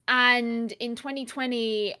 And in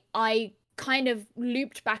 2020, I kind of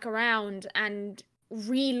looped back around and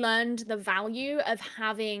relearned the value of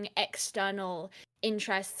having external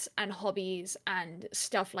interests and hobbies and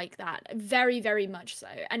stuff like that. Very, very much so.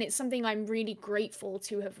 And it's something I'm really grateful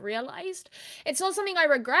to have realized. It's not something I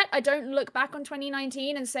regret. I don't look back on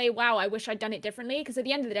 2019 and say, wow, I wish I'd done it differently, because at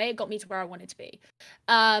the end of the day, it got me to where I wanted to be.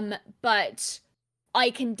 But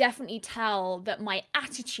I can definitely tell that my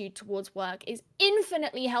attitude towards work is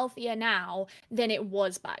infinitely healthier now than it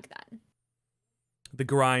was back then. The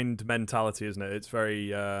grind mentality, isn't it? It's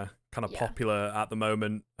very kind of popular at the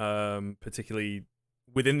moment, particularly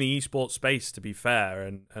within the esports space, to be fair.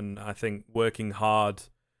 And I think working hard,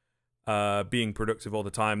 being productive all the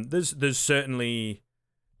time, there's certainly,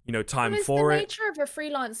 you know, time for it. It's the nature of a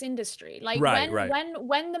freelance industry. Like, right.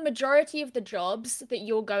 when the majority of the jobs that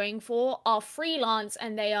you're going for are freelance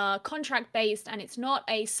and they are contract based, and it's not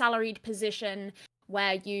a salaried position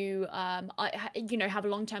where you you know, have a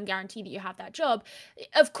long-term guarantee that you have that job.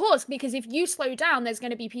 Of course, because if you slow down, there's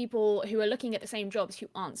going to be people who are looking at the same jobs who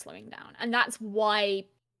aren't slowing down. And that's why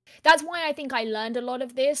I think I learned a lot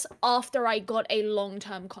of this after I got a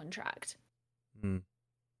long-term contract.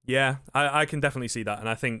 Yeah, I can definitely see that. And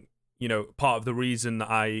I think, you know, part of the reason that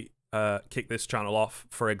I kicked this channel off,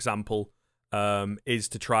 for example, is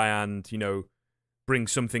to try and, you know, bring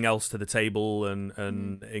something else to the table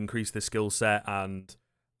and increase the skill set. And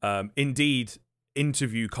indeed,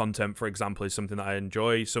 interview content, for example, is something that I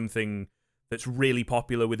enjoy. Something that's really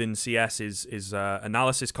popular within CS is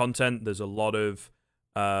analysis content. There's a lot of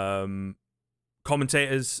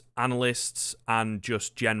commentators, analysts, and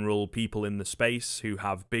just general people in the space who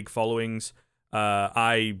have big followings.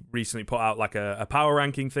 I recently put out like a power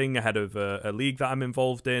ranking thing ahead of a league that I'm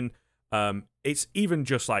involved in. It's even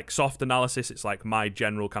just like soft analysis. It's like my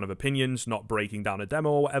general kind of opinions, not breaking down a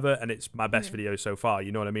demo or whatever. And it's my best video so far.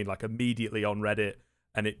 You know what I mean? Like immediately on Reddit,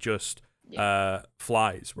 and it just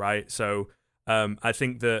flies, right? So I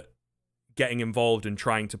think that getting involved and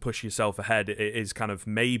trying to push yourself ahead is kind of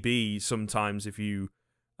maybe sometimes if you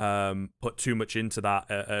put too much into that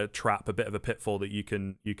a trap, a bit of a pitfall that you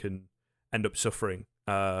can end up suffering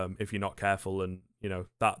if you're not careful. And you know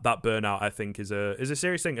that burnout I think is a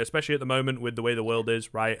serious thing, especially at the moment with the way the world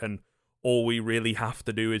is, right? And all we really have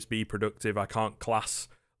to do is be productive. I can't class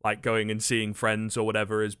like going and seeing friends or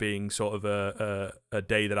whatever as being sort of a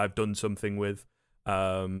day that I've done something with.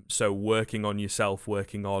 So working on yourself,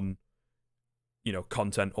 working on, you know,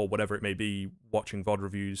 content or whatever it may be, watching VOD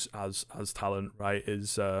reviews as talent, right,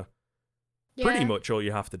 is pretty much all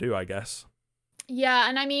you have to do, I guess. Yeah,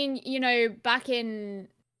 and I mean, you know, back in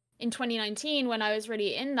 2019 when I was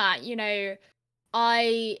really in that, you know,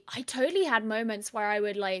 I totally had moments where I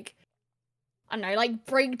would like, I don't know, like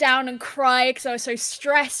break down and cry because I was so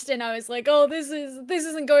stressed, and I was like, oh, this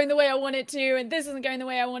isn't going the way I want it to, and this isn't going the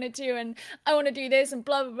way I want it to, and I want to do this, and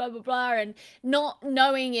blah blah blah blah blah, and not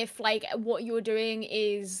knowing if like what you're doing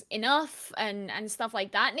is enough and stuff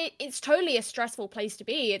like that. And it's totally a stressful place to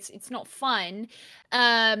be. It's not fun.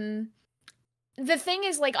 The thing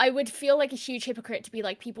is, like, I would feel like a huge hypocrite to be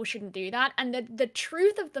like, people shouldn't do that. And the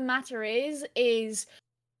truth of the matter is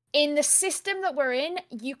in the system that we're in,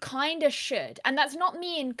 you kind of should. And that's not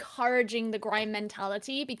me encouraging the grind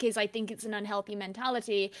mentality, because I think it's an unhealthy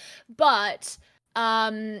mentality. But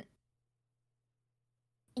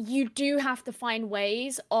you do have to find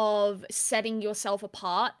ways of setting yourself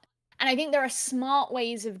apart. And I think there are smart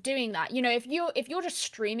ways of doing that. You know, if you're just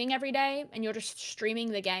streaming every day and you're just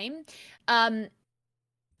streaming the game,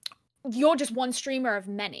 you're just one streamer of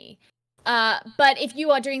many. But if you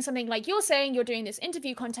are doing something like you're saying, you're doing this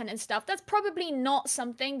interview content and stuff, that's probably not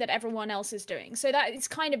something that everyone else is doing. So that it's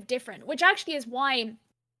kind of different, which actually is why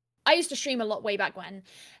I used to stream a lot way back when.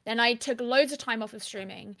 Then I took loads of time off of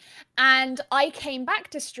streaming, and I came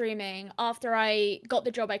back to streaming after I got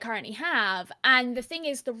the job I currently have. And the thing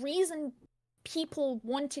is, the reason people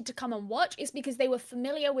wanted to come and watch is because they were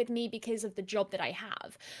familiar with me because of the job that I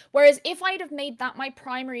have. Whereas if I'd have made that my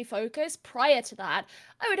primary focus prior to that,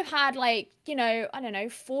 I would have had like, you know, I don't know,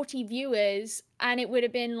 40 viewers, and it would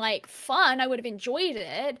have been like fun. I would have enjoyed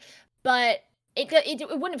it, but it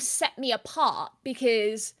wouldn't have set me apart,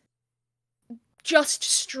 because just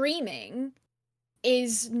streaming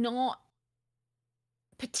is not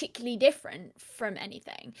particularly different from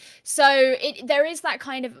anything. So there is that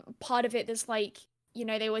kind of part of it that's like, you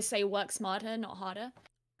know, they always say work smarter, not harder.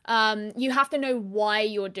 You have to know why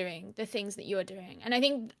you're doing the things that you're doing. And I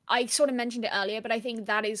think I sort of mentioned it earlier, but I think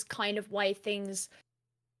that is kind of why things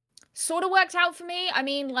sort of worked out for me. I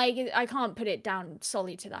mean, like, I can't put it down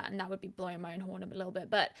solely to that, and that would be blowing my own horn a little bit.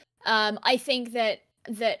 But I think that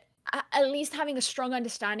at least having a strong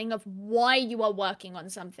understanding of why you are working on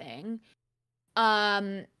something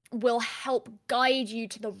will help guide you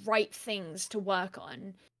to the right things to work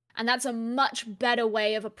on. And that's a much better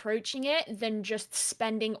way of approaching it than just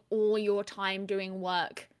spending all your time doing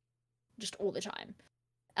work just all the time.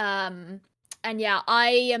 And yeah, I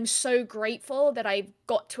am so grateful that I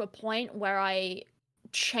got to a point where I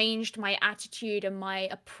changed my attitude and my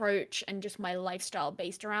approach and just my lifestyle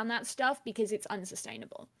based around that stuff, because it's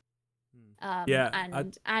unsustainable.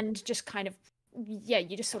 And just kind of, yeah,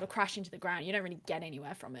 you just sort of crash into the ground. You don't really get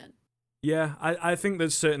anywhere from it. Yeah, I think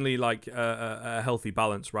there's certainly like a healthy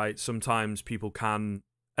balance, right? Sometimes people can,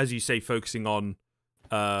 as you say, focusing on,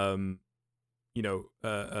 you know,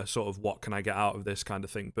 a sort of what can I get out of this kind of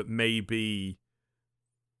thing, but maybe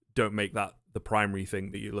don't make that the primary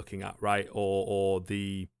thing that you're looking at, right? Or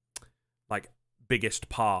the like biggest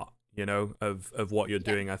part, you know, of what you're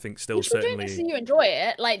doing. I think still certainly doing this so you enjoy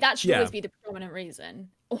it, like that should always be the predominant reason,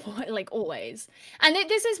 like always. And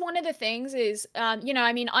this is one of the things is, you know,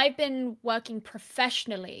 I mean, I've been working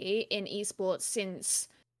professionally in esports since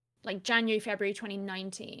like January, February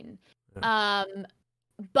 2019.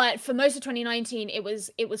 But for most of 2019, it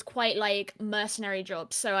was quite like mercenary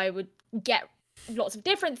jobs. So I would get lots of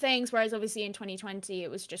different things, whereas obviously in 2020 it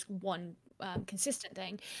was just one consistent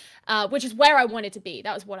thing, which is where I wanted to be.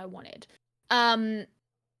 That was what I wanted. And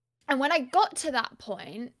when I got to that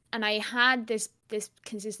point and I had this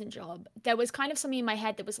consistent job, there was kind of something in my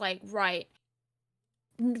head that was like, right,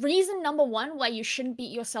 reason number one why you shouldn't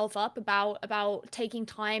beat yourself up about taking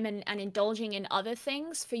time and indulging in other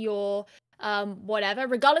things for your whatever,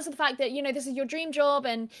 regardless of the fact that, you know, this is your dream job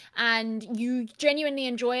and you genuinely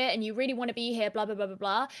enjoy it and you really want to be here, blah, blah, blah, blah,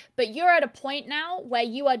 blah. But you're at a point now where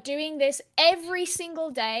you are doing this every single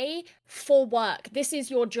day for work. This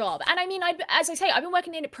is your job. And I mean, as I say, I've been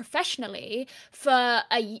working in it professionally for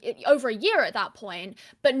over a year at that point,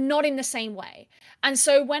 but not in the same way. And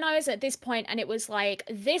so when I was at this point and it was like,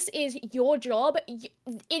 this is your job,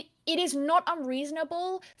 it is not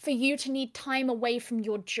unreasonable for you to need time away from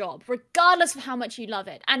your job, regardless of how much you love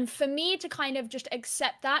it. And for me to kind of just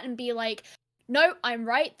accept that and be like, no, I'm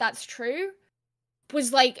right, that's true,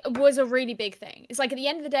 was a really big thing. It's like, at the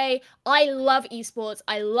end of the day, I love esports,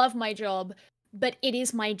 I love my job, but it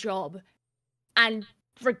is my job. And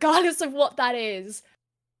regardless of what that is,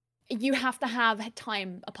 you have to have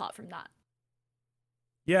time apart from that.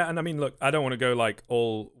 Yeah, and I mean, look, I don't want to go like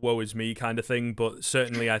all woe is me kind of thing, but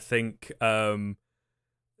certainly I think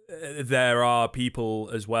there are people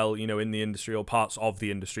as well, you know, in the industry or parts of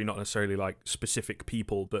the industry, not necessarily like specific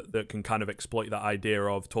people, but that can kind of exploit that idea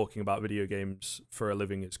of talking about video games for a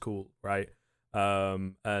living is cool, right?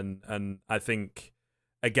 And I think,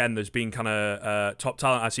 again, there's been kind of top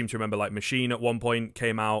talent. I seem to remember like Machine at one point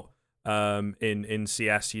came out in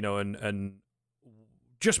CS, you know, and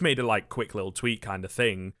just made a like quick little tweet kind of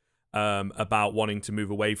thing about wanting to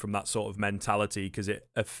move away from that sort of mentality because it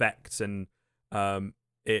affects and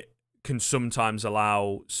it can sometimes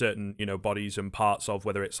allow certain, you know, bodies and parts of,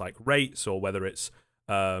 whether it's like rates or whether it's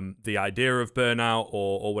the idea of burnout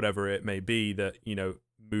or whatever it may be, that, you know,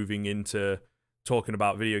 moving into talking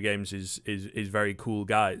about video games is very cool,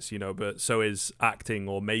 guys, you know, but so is acting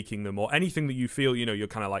or making them or anything that you feel, you know, you're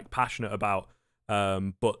kind of like passionate about,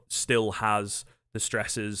 but still has the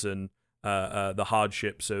stresses and the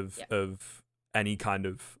hardships of any kind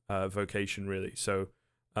of vocation, really. So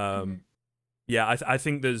yeah, I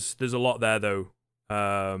think there's a lot there though.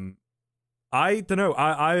 I don't know.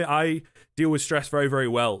 I deal with stress very, very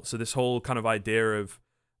well. So this whole kind of idea of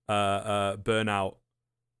burnout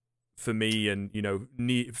for me, and, you know,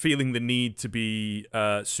 feeling the need to be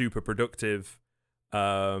super productive,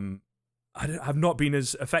 I've not been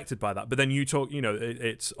as affected by that. But then you talk, you know,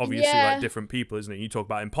 it's obviously like different people, isn't it? You talk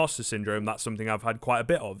about imposter syndrome. That's something I've had quite a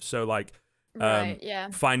bit of. So like,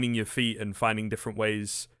 finding your feet and finding different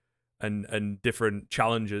ways and different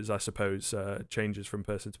challenges, I suppose, changes from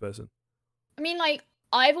person to person. I mean, like,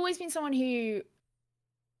 I've always been someone who,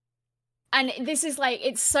 and this is like,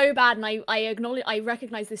 it's so bad, and I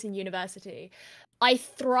recognize this in university. I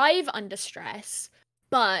thrive under stress,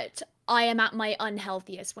 but I am at my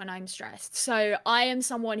unhealthiest when I'm stressed. So I am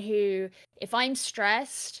someone who, if I'm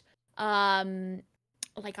stressed,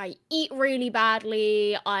 like, I eat really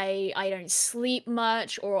badly, I don't sleep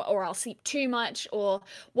much, or I'll sleep too much, or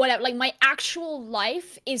whatever. Like, my actual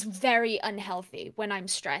life is very unhealthy when I'm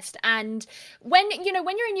stressed. And when, you know,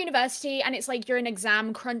 when you're in university and it's like you're in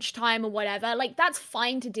exam crunch time or whatever, like, that's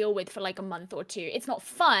fine to deal with for like a month or two. It's not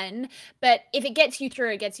fun, but if it gets you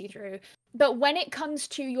through, it gets you through. But when it comes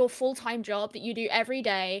to your full-time job that you do every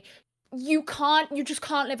day, you just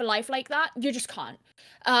can't live a life like that. You just can't.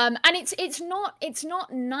 And it's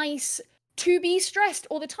not nice to be stressed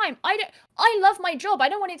all the time. I love my job. I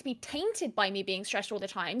don't want it to be tainted by me being stressed all the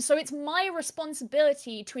time. So it's my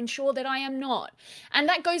responsibility to ensure that I am not. And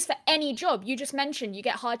that goes for any job. You just mentioned you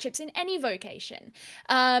get hardships in any vocation.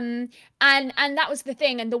 And that was the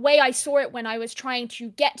thing. And the way I saw it when I was trying to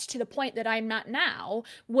get to the point that I'm at now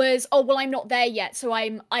was, oh, well, I'm not there yet. So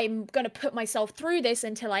I'm going to put myself through this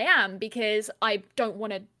until I am, because I don't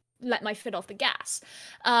want to let my foot off the gas.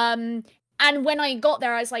 And when I got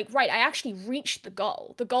there, I was like, right, I actually reached the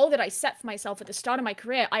goal that I set for myself at the start of my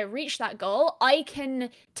career. I reached that goal. I can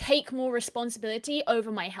take more responsibility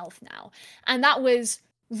over my health now. And that was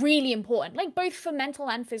really important, like, both for mental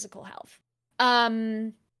and physical health.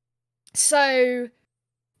 So,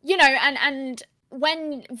 you know, and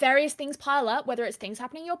when various things pile up, whether it's things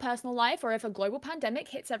happening in your personal life or if a global pandemic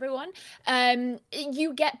hits everyone,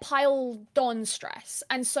 you get piled on stress.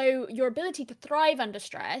 And so your ability to thrive under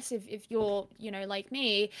stress, if you're, you know, like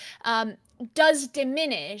me, does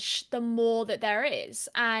diminish the more that there is.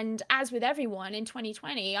 And as with everyone in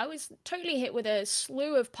 2020, I was totally hit with a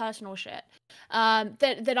slew of personal shit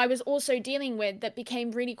that I was also dealing with that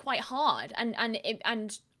became really quite hard. And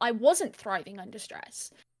I wasn't thriving under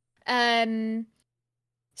stress.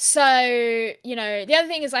 So, you know, the other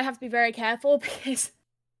thing is I have to be very careful because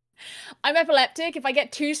I'm epileptic. If I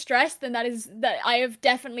get too stressed, then that I have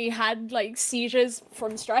definitely had like seizures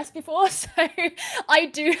from stress before. So I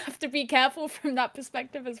do have to be careful from that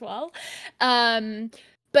perspective as well.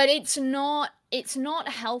 But it's not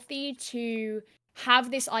healthy to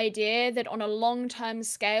have this idea that on a long-term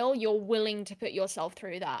scale, you're willing to put yourself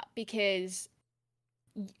through that, because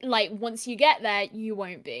like once you get there, you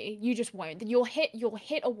won't be. You just won't. You'll hit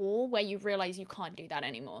a wall where you realize you can't do that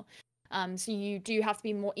anymore. So you do have to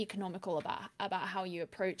be more economical about how you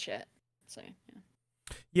approach it. So yeah.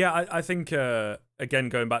 Yeah, I think again,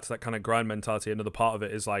 going back to that kind of grind mentality, another part of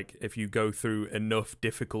it is like if you go through enough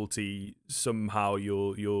difficulty, somehow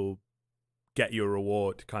you'll get your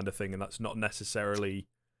reward kind of thing, and that's not necessarily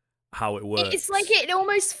how it works. It's like it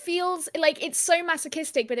almost feels like it's so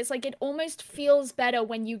masochistic, but it's like it almost feels better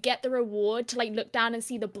when you get the reward to like look down and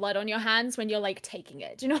see the blood on your hands when you're like taking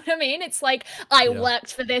it. Do you know what I mean? It's like I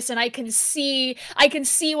worked for this and I can see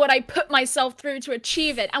what I put myself through to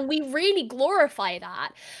achieve it, and we really glorify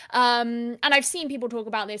that. And I've seen people talk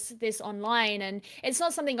about this online, and it's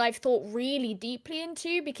not something I've thought really deeply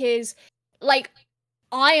into, because like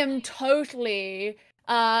I am totally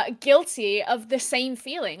guilty of the same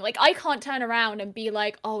feeling. Like I can't turn around and be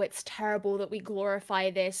like, oh, it's terrible that we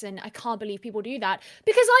glorify this and I can't believe people do that,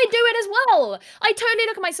 because I do it as well. I totally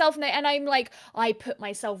look at myself and I'm like, I put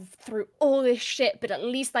myself through all this shit, but at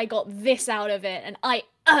least I got this out of it and I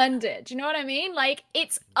earned it. Do you know what I mean? Like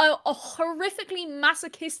it's a horrifically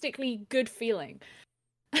masochistically good feeling.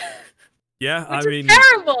 Yeah, I mean,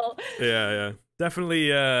 terrible. Yeah.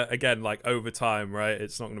 Definitely, again, like over time, right?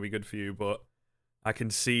 It's not going to be good for you, but I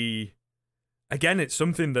can see, again, it's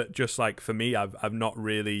something that just like for me, I've not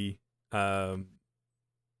really thought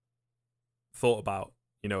about,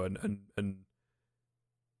 you know, and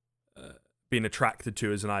being attracted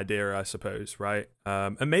to as an idea, I suppose, right?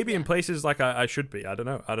 And maybe in places like I should be. I don't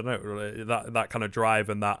know. That kind of drive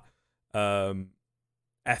and that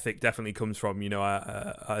ethic definitely comes from, you know,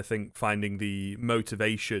 I think finding the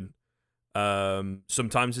motivation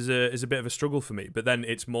sometimes is a bit of a struggle for me, but then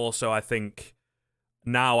it's more so I think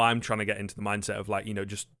now I'm trying to get into the mindset of like, you know,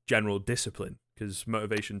 just general discipline, because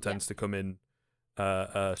motivation tends to come in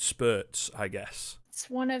spurts, I guess. That's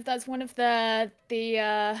one of the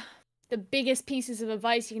biggest pieces of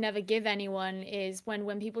advice you can ever give anyone is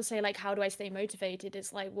when people say like, how do I stay motivated?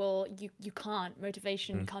 It's like, well, you can't.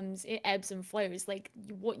 Motivation comes, it ebbs and flows. Like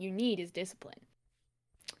what you need is discipline.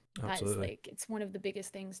 That's like, it's one of the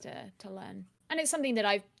biggest things to learn, and it's something that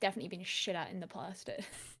I've definitely been shit at in the past at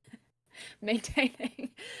maintaining.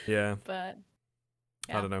 Yeah, but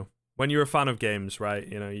yeah. I don't know. When you're a fan of games, right?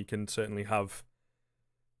 You know, you can certainly have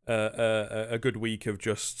a good week of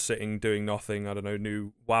just sitting doing nothing. I don't know,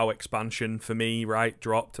 new WoW expansion for me, right?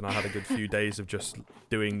 Dropped, and I had a good few days of just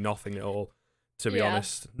doing nothing at all. To be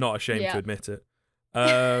honest, not ashamed to admit it.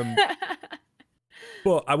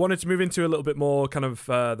 But I wanted to move into a little bit more kind of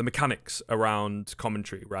the mechanics around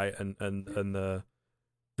commentary, right? And the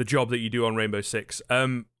job that you do on Rainbow Six.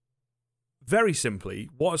 Very simply,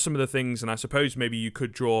 what are some of the things, and I suppose maybe you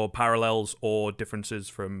could draw parallels or differences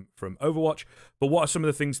from Overwatch, but what are some of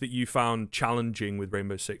the things that you found challenging with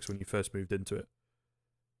Rainbow Six when you first moved into it?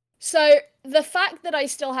 So the fact that I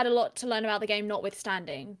still had a lot to learn about the game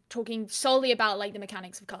notwithstanding, talking solely about like the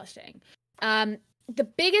mechanics of casting, the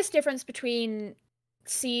biggest difference between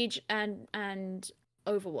Siege and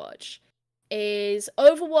Overwatch is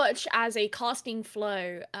Overwatch as a casting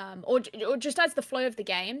flow, or just as the flow of the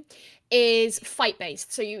game, is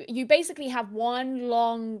fight-based. So you basically have one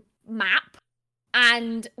long map,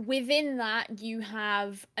 and within that you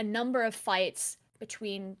have a number of fights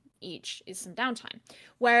between each is some downtime.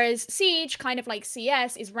 Whereas Siege, kind of like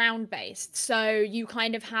CS, is round-based. So you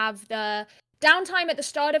kind of have the downtime at the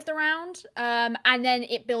start of the round, and then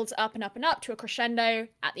it builds up and up and up to a crescendo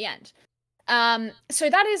at the end. So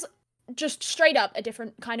that is just straight up a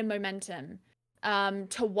different kind of momentum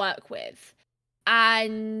to work with.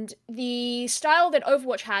 And the style that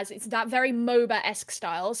Overwatch has, it's that very MOBA-esque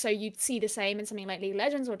style. So you'd see the same in something like League of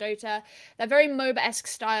Legends or Dota. That very MOBA-esque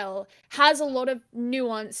style has a lot of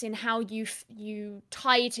nuance in how you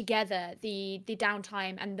tie together the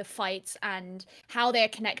downtime and the fights and how they're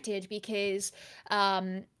connected, because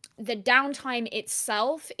the downtime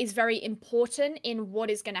itself is very important in what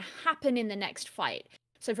is going to happen in the next fight.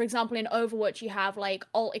 So, for example, in Overwatch, you have like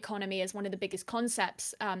ult economy as one of the biggest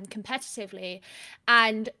concepts competitively.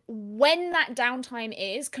 And when that downtime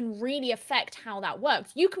can really affect how that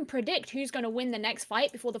works. You can predict who's going to win the next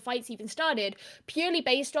fight before the fight's even started, purely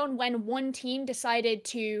based on when one team decided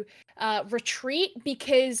to retreat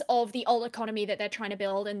because of the ult economy that they're trying to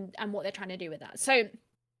build and what they're trying to do with that. So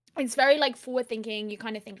It's very like forward thinking. You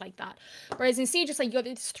kind of think like that. Whereas in Siege, it's like you have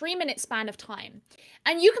this 3 minute span of time,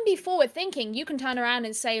 and you can be forward thinking. You can turn around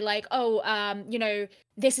and say like, oh, you know,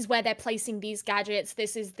 this is where they're placing these gadgets.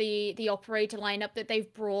 This is the operator lineup that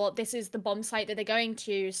they've brought. This is the bomb site that they're going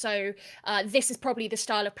to. So this is probably the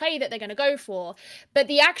style of play that they're going to go for. But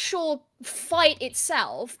the actual fight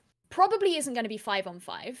itself probably isn't going to be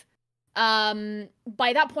 5-on-5.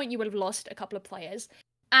 By that point, you will have lost a couple of players.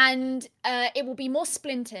 And it will be more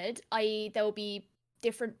splintered, i.e. there will be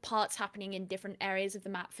different parts happening in different areas of the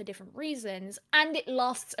map for different reasons, and it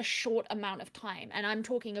lasts a short amount of time, and I'm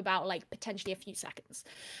talking about like potentially a few seconds.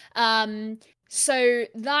 So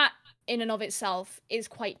that in and of itself is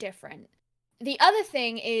quite different. The other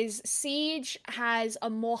thing is Siege has a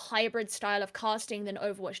more hybrid style of casting than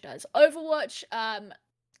Overwatch does. Overwatch,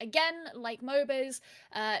 again, like MOBAs,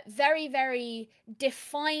 very, very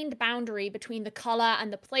defined boundary between the color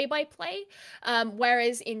and the play-by-play,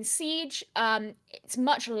 whereas in Siege, it's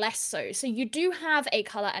much less so. So you do have a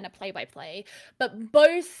color and a play-by-play, but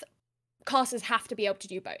both casters have to be able to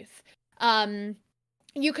do both.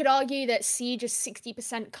 You could argue that Siege is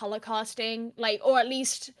 60% color casting, like, or at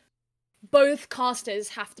least both casters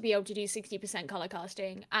have to be able to do 60% color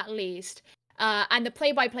casting, at least. And the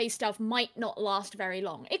play-by-play stuff might not last very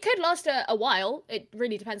long. It could last a while. It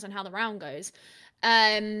really depends on how the round goes.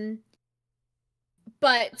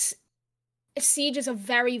 But Siege is a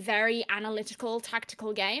very, very analytical,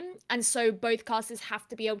 tactical game. And so both casters have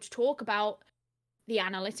to be able to talk about the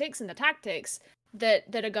analytics and the tactics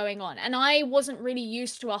that are going on. And I wasn't really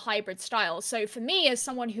used to a hybrid style. So for me, as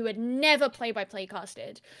someone who had never play-by-play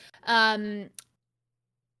casted,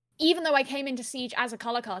 even though I came into Siege as a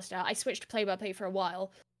color caster, I switched to play-by-play for a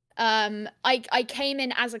while. I came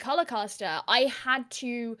in as a color caster. I had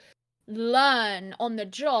to learn on the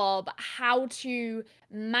job how to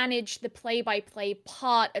manage the play-by-play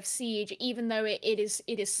part of Siege, even though it is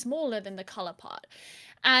smaller than the color part.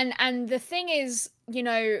 And the thing is, you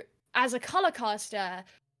know, as a color caster,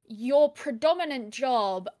 your predominant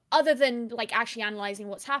job, other than like actually analyzing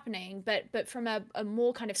what's happening, but from a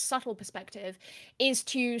more kind of subtle perspective, is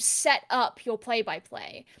to set up your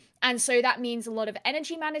play-by-play. And so that means a lot of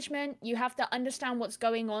energy management. You have to understand what's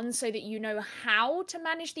going on so that you know how to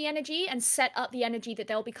manage the energy and set up the energy that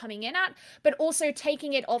they'll be coming in at, but also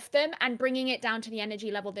taking it off them and bringing it down to the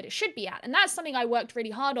energy level that it should be at. And that's something I worked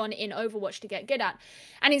really hard on in Overwatch to get good at.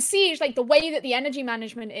 And in Siege, like the way that the energy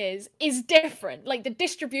management is different. Like the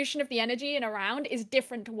distribution of the energy in a round is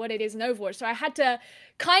different to what it is in Overwatch. So I had to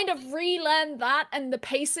kind of relearn that and the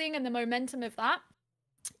pacing and the momentum of that.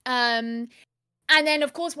 And then,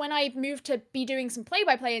 of course, when I moved to be doing some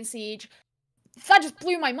play-by-play in Siege, that just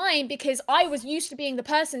blew my mind because I was used to being the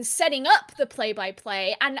person setting up the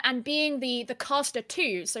play-by-play and being the caster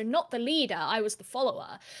too. So not the leader, I was the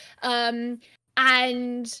follower. And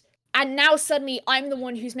now suddenly I'm the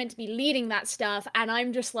one who's meant to be leading that stuff, and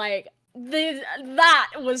I'm just like, that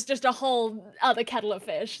was just a whole other kettle of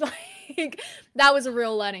fish. Like, that was a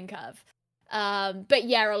real learning curve. But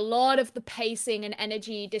yeah, a lot of the pacing and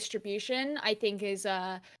energy distribution, I think, is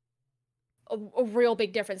a real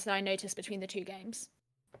big difference that I noticed between the two games.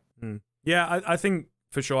 Yeah, I think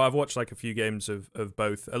for sure. I've watched like a few games of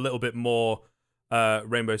both. A little bit more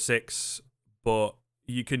Rainbow Six, but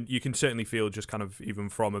you can certainly feel just kind of even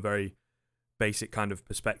from a very basic kind of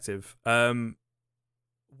perspective.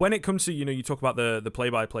 When it comes to, you talk about the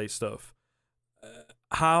play-by-play stuff,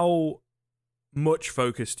 how much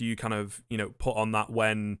focus do you kind of put on that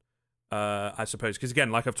when I suppose, because again,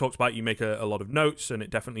 like I've talked about, you make a lot of notes, and it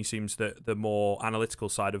definitely seems that the more analytical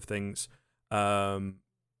side of things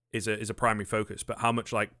is a primary focus. But how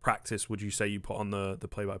much like practice would you say you put on the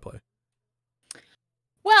play-by-play?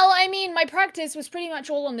 Well, I mean, my practice was pretty much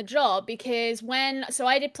all on the job because so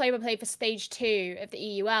I did play-by-play for stage 2 of the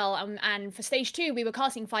EUL, and for stage 2 we were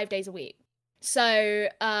casting 5 days a week. So,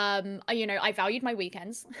 I valued my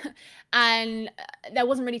weekends and there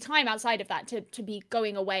wasn't really time outside of that to be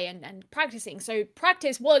going away and practicing. So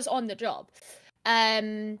practice was on the job.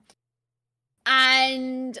 And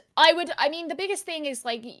the biggest thing is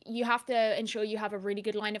like, you have to ensure you have a really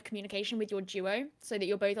good line of communication with your duo so that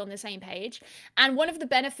you're both on the same page. And one of the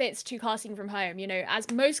benefits to casting from home,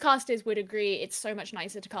 as most casters would agree, it's so much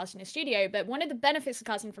nicer to cast in a studio. But one of the benefits of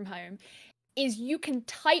casting from home is you can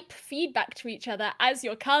type feedback to each other as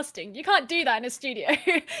you're casting. You can't do that in a studio.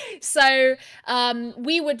 So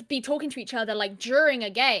we would be talking to each other like during a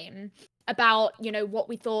game about, what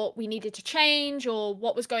we thought we needed to change or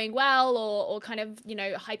what was going well or kind of,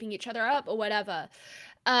 hyping each other up or whatever.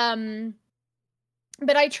 But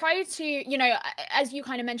I tried to, as you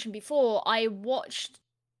kind of mentioned before, I watched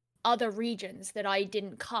other regions that I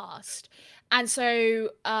didn't cast. And so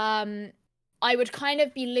I would kind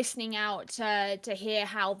of be listening out to hear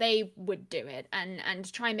how they would do it,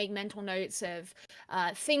 and try and make mental notes of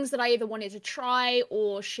things that I either wanted to try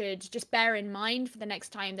or should just bear in mind for the next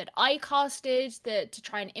time that I casted, that to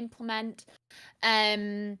try and implement.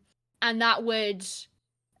 And that would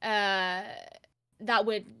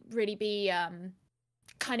really be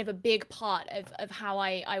kind of a big part of how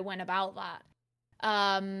I went about that.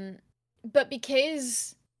 But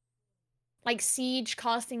because like Siege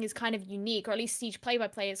casting is kind of unique, or at least Siege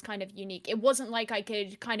play-by-play is kind of unique, it wasn't like I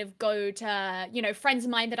could kind of go to, you know, friends of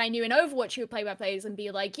mine that I knew in Overwatch who were play-by-plays and be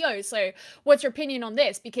like, yo, so what's your opinion on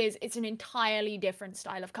this? Because it's an entirely different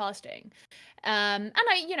style of casting. And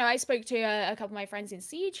I spoke to a couple of my friends in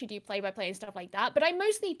Siege who do play-by-play and stuff like that, but I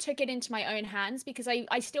mostly took it into my own hands because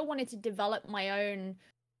I still wanted to develop my own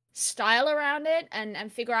style around it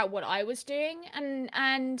and figure out what I was doing.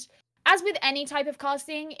 And as with any type of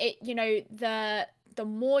casting, it, you know, the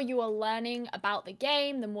more you are learning about the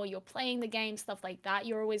game, the more you're playing the game, stuff like that,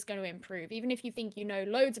 you're always going to improve. Even if you think you know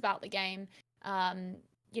loads about the game,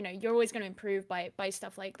 you know, you're always going to improve by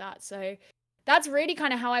stuff like that. So that's really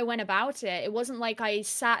kind of how I went about it. It wasn't like I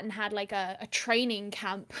sat and had like a training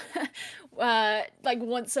camp like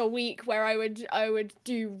once a week where I would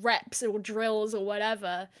do reps or drills or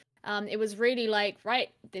whatever. It was really like, right,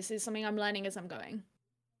 this is something I'm learning as I'm going.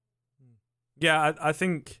 Yeah, I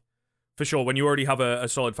think for sure when you already have a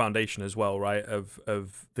solid foundation as well, right,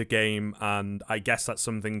 of the game, and I guess that's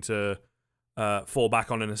something to fall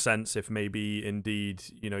back on in a sense if maybe indeed,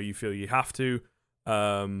 you know, you feel you have to.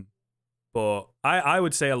 But I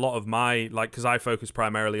would say a lot of my, like, because I focus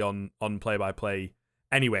primarily on play-by-play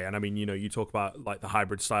anyway, and I mean, you know, you talk about like the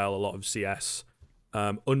hybrid style, a lot of CS,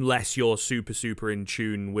 unless you're super in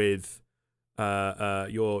tune with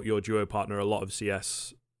your duo partner, a lot of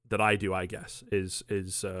CS that I do, I guess, is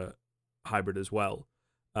hybrid as well.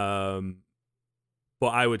 But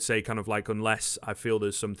I would say kind of like, unless I feel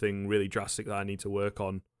there's something really drastic that I need to work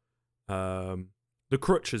on, the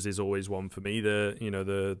crutches is always one for me.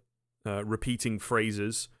 The repeating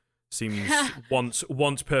phrases seems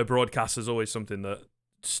once per broadcast is always something that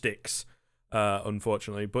sticks,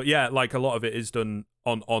 unfortunately. But yeah, like a lot of it is done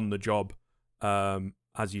on the job,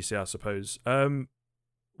 as you say, I suppose.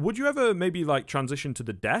 Would you ever maybe like transition to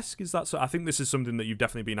the desk? Is that so? I think this is something that you've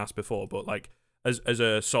definitely been asked before, but like as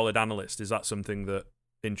a solid analyst, is that something that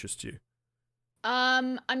interests you? I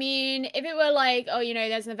mean, if it were like, oh, you know,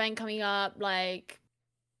 there's an event coming up, like,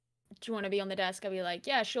 do you want to be on the desk? I'd be like,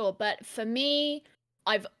 yeah, sure. But for me,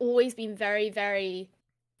 I've always been very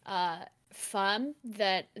firm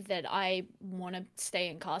that I want to stay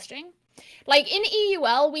in casting. Like in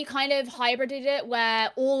EUL, we kind of hybrided it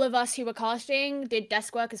where all of us who were casting did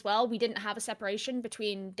desk work as well. We didn't have a separation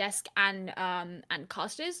between desk and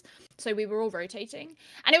casters, so we were all rotating,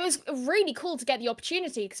 and it was really cool to get the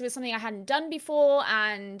opportunity because it was something I hadn't done before,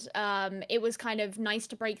 and it was kind of nice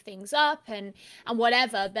to break things up and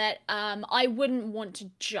whatever. But I wouldn't want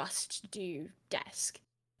to just do desk.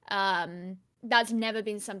 That's never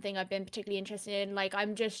been something I've been particularly interested in. Like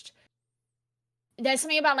there's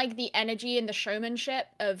something about like the energy and the showmanship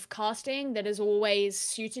of casting that has always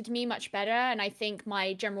suited me much better, and I think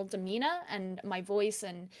my general demeanor and my voice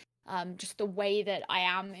and just the way that I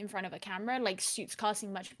am in front of a camera like suits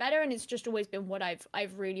casting much better, and it's just always been what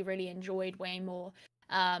I've really enjoyed way more.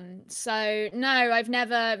 So no, I've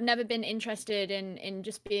never been interested in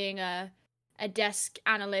just being a desk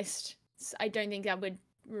analyst. I don't think that would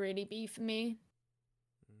really be for me.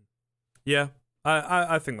 Yeah,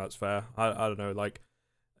 I think that's fair. I don't know, like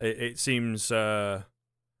it seems a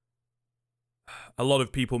lot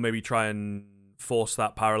of people maybe try and force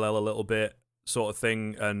that parallel a little bit, sort of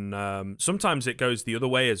thing, and sometimes it goes the other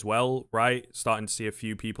way as well, right? Starting to see a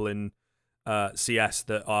few people in CS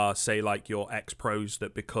that are, say, like your ex-pros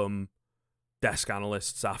that become desk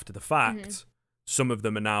analysts after the fact. Mm-hmm. Some of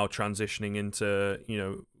them are now transitioning into, you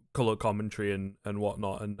know, color commentary and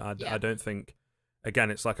whatnot, and I don't think,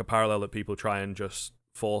 again, it's like a parallel that people try and just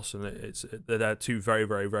force, and they're two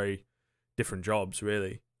very different jobs,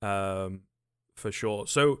 really, for sure.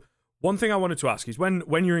 So one thing I wanted to ask is when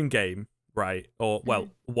you're in game, right, or well,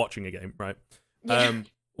 watching a game, right,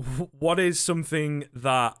 what is something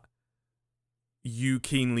that you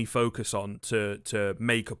keenly focus on to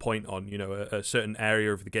make a point on, you know, a certain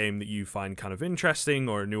area of the game that you find kind of interesting,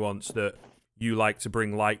 or a nuance that you like to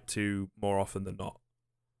bring light to more often than not?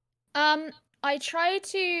 I try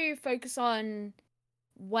to focus on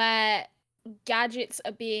where gadgets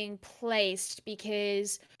are being placed,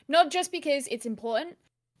 because not just because it's important,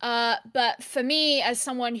 But for me, as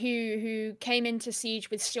someone who came into Siege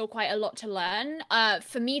with still quite a lot to learn,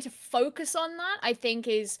 for me to focus on that, I think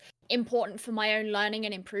is important for my own learning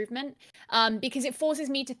and improvement, because it forces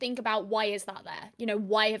me to think about, why is that there? You know,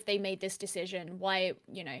 why have they made this decision? Why,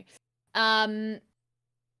 you know,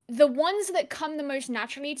 the ones that come the most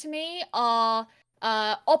naturally to me are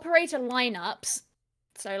operator lineups,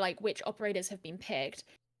 so like which operators have been picked,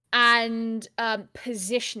 and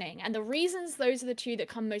positioning. And the reasons those are the two that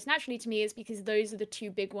come most naturally to me is because those are the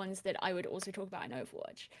two big ones that I would also talk about in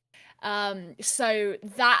Overwatch. So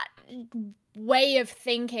that way of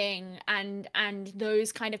thinking and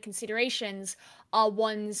those kind of considerations are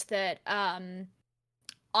ones that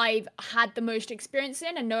I've had the most experience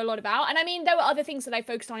in and know a lot about. And I mean, there were other things that I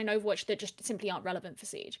focused on in Overwatch that just simply aren't relevant for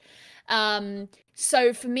Siege.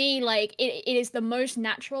 So for me, like, it is the most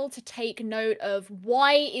natural to take note of,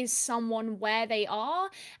 why is someone where they are,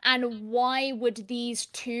 and why would these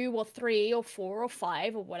 2 or 3 or 4 or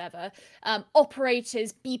 5 or whatever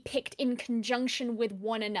operators be picked in conjunction with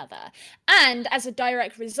one another. And as a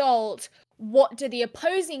direct result, what do the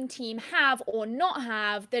opposing team have or not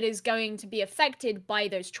have that is going to be affected by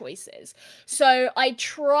those choices? So I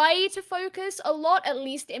try to focus a lot, at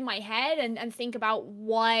least in my head, and think about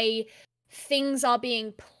why things are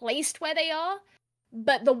being placed where they are.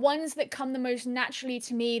 But the ones that come the most naturally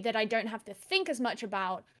to me that I don't have to think as much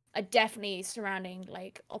about are definitely surrounding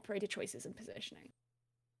like operator choices and positioning.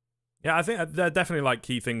 Yeah, I think they're definitely like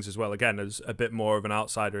key things as well. Again, as a bit more of an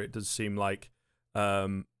outsider, it does seem like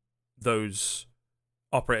those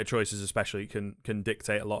operator choices especially can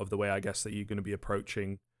dictate a lot of the way, I guess, that you're going to be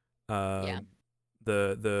approaching the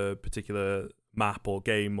particular map or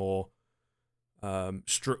game or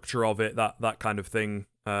structure of it, that kind of thing.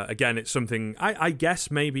 Again, it's something I guess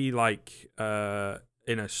maybe like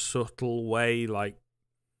in a subtle way, like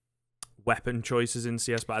weapon choices in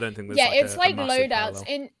CS, but I don't think there's it's like loadouts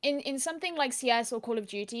in something like CS or Call of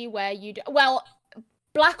Duty, where well,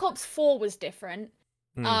 Black Ops 4 was different.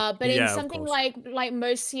 But in something like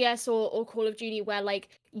most CS or Call of Duty, where like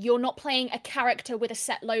you're not playing a character with a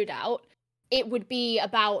set loadout, it would be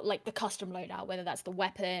about like the custom loadout, whether that's the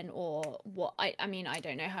weapon or what. I mean, I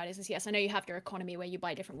don't know how it is in CS. I know you have your economy where you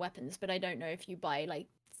buy different weapons, but I don't know if you buy like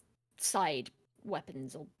side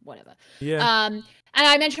weapons or whatever. And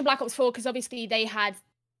I mentioned Black Ops 4 because obviously they had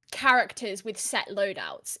characters with set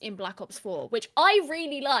loadouts in Black Ops 4, which I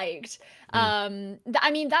really liked. I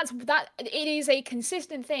mean, it is a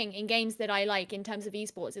consistent thing in games that I like in terms of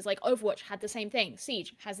esports. It's like Overwatch had the same thing,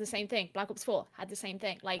 Siege has the same thing, Black Ops 4 had the same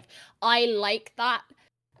thing. Like, I like that.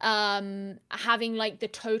 Having like the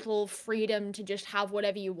total freedom to just have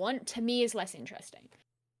whatever you want, to me, is less interesting.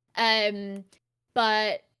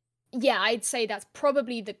 But yeah, I'd say that's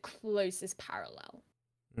probably the closest parallel.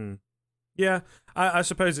 Yeah, I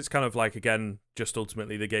suppose it's kind of like, again, just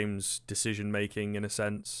ultimately the game's decision-making in a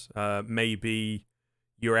sense. Maybe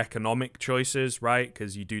your economic choices, right?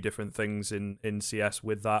 Because you do different things in CS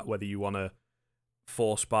with that, whether you want to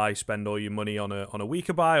force buy, spend all your money on a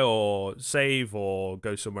weaker buy, or save, or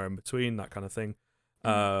go somewhere in between, that kind of thing.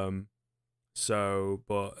 But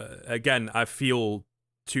again, I feel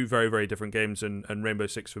two very, very different games, and Rainbow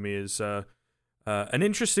Six for me is an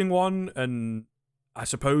interesting one, and I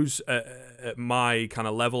suppose at my kind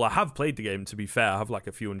of level, I have played the game, to be fair. I have like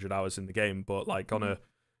a few hundred hours in the game, but like on a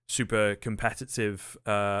super competitive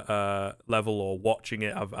level or watching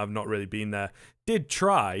it, I've not really been there. Did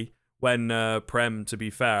try when Prem, to be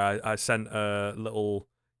fair, I sent a little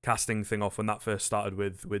casting thing off when that first started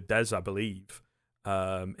with Dez, I believe.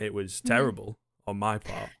 It was terrible on my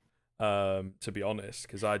part, to be honest,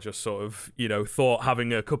 because I just sort of, thought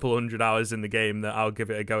having a couple hundred hours in the game that I'll give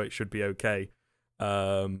it a go, it should be okay.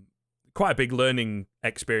 Quite a big learning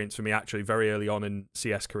experience for me, actually, very early on in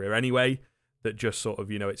CS career anyway, that just sort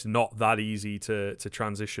of, it's not that easy to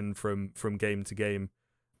transition from game to game.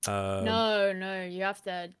 No, you have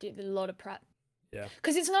to do a lot of prep. Yeah.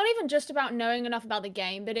 Because it's not even just about knowing enough about the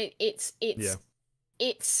game, but it's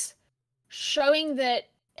showing that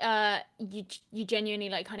you genuinely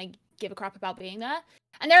like kind of give a crap about being there.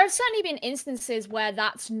 And there have certainly been instances where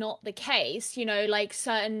that's not the case, like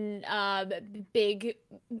certain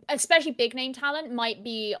especially big name talent might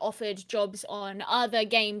be offered jobs on other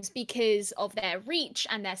games because of their reach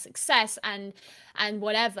and their success and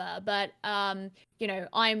whatever. But I'm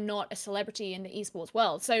not a celebrity in the esports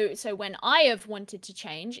world. So when I have wanted to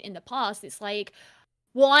change in the past, it's like,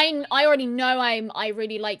 well, I already know I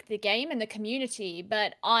really like the game and the community,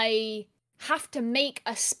 but I have to make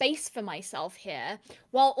a space for myself here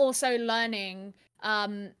while also learning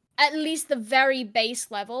at least the very base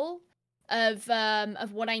level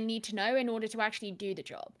of what I need to know in order to actually do the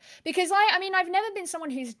job. Because I mean, I've never been someone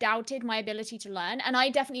who's doubted my ability to learn, and I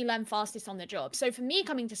definitely learn fastest on the job. So for me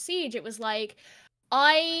coming to Siege, it was like,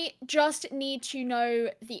 I just need to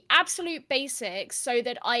know the absolute basics so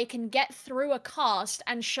that I can get through a cast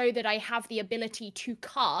and show that I have the ability to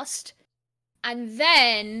cast. And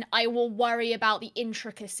then I will worry about the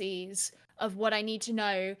intricacies of what I need to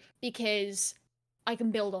know, because I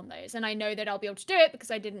can build on those. And I know that I'll be able to do it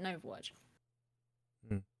because I didn't know Overwatch.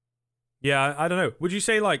 Yeah, I don't know. Would you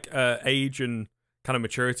say like age and kind of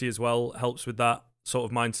maturity as well helps with that sort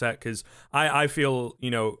of mindset? Because I feel,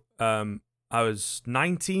 you know, I was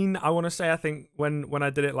 19, I want to say, I think, when I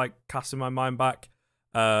did it, like casting my mind back,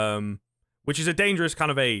 which is a dangerous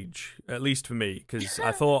kind of age, at least for me, because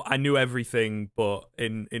I thought I knew everything, but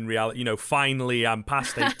in reality, you know, finally I'm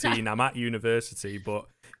past 18, I'm at university, but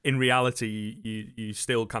in reality, you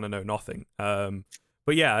still kind of know nothing.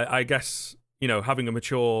 But yeah, I guess, you know, having a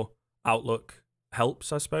mature outlook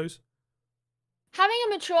helps, I suppose. Having a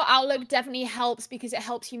mature outlook definitely helps, because it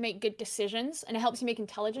helps you make good decisions and it helps you make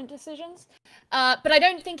intelligent decisions. But I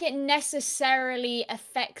don't think it necessarily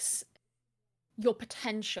affects your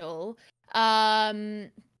potential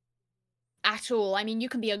at all. I mean, you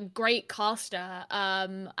can be a great caster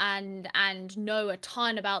and know a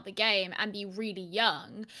ton about the game and be really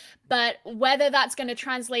young, but whether that's going to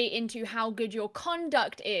translate into how good your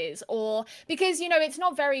conduct is, or because, you know, it's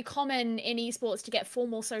not very common in esports to get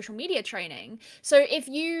formal social media training. So if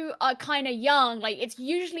you are kind of young, like, it's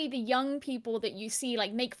usually the young people that you see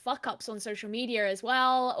like make fuck ups on social media as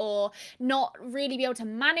well, or not really be able to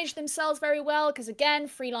manage themselves very well, because again,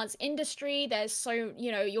 freelance industry, there's so,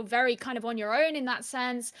 you know, you're very kind of on your own in that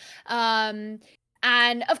sense.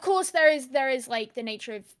 And of course there is like the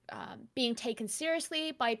nature of being taken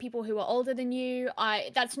seriously by people who are older than you.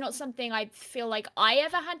 That's not something I feel like I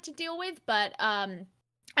ever had to deal with, but I'm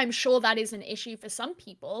sure that is an issue for some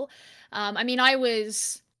people. I mean, I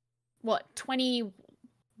was, what, 21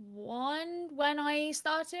 when I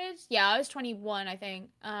started? Yeah, I was 21, I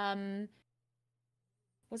think. Was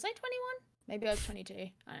I 21? Maybe I was 22.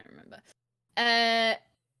 I don't remember.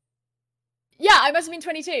 Yeah, I must have been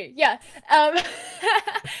 22. Yeah.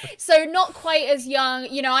 So not quite as young.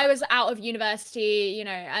 You know, I was out of university, you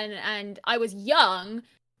know, and I was young,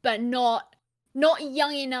 but not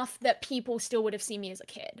young enough that people still would have seen me as a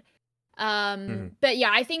kid. But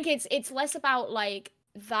yeah, I think it's less about like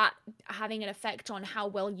that having an effect on how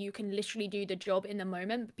well you can literally do the job in the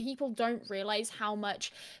moment. People don't realize how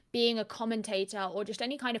much being a commentator, or just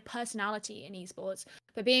any kind of personality in esports,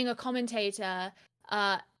 but being a commentator,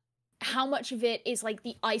 how much of it is like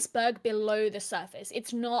the iceberg below the surface.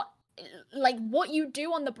 It's not like what you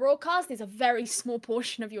do on the broadcast is a very small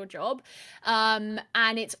portion of your job, and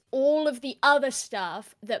it's all of the other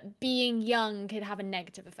stuff that being young could have a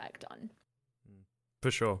negative effect on. For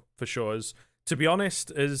sure. To be honest,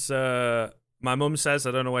 as my mum says,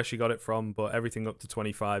 I don't know where she got it from, but everything up to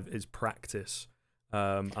 25 is practice.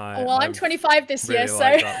 I'm 25 this year, so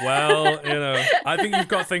that. Well, you know, I think you've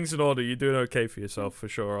got things in order. You're doing okay for yourself, for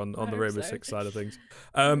sure, on the Rainbow Six side of things.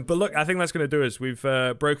 But look, I think that's going to do us. We've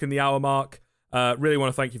broken the hour mark. Really want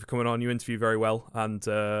to thank you for coming on. You interviewed very well, and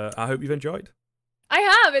I hope you've enjoyed. I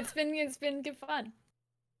have. It's been good fun.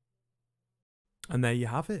 And there you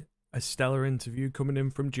have it. A stellar interview coming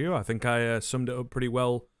in from Gio. I think I summed it up pretty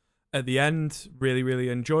well at the end. Really, really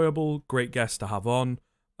enjoyable. Great guest to have on.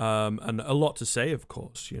 And a lot to say, of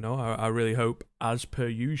course. You know, I really hope, as per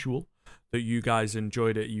usual, that you guys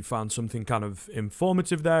enjoyed it. You found something kind of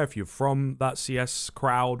informative there. If you're from that CS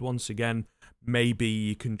crowd, once again, maybe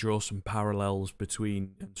you can draw some parallels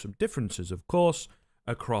between, and some differences, of course,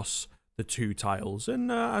 across the two titles.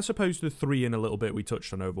 And I suppose the three in a little bit. We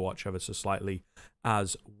touched on Overwatch ever so slightly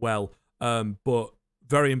as well. But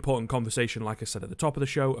very important conversation, like I said at the top of the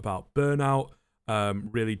show, about burnout.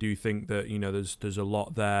 Really do think that, you know, there's a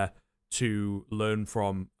lot there to learn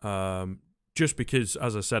from, just because,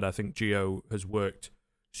 as I said, I think Gio has worked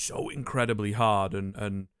so incredibly hard,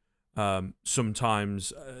 and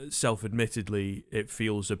sometimes self-admittedly it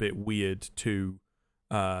feels a bit weird to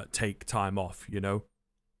take time off, you know,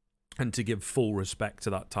 and to give full respect to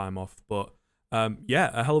that time off. But yeah,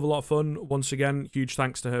 a hell of a lot of fun. Once again, huge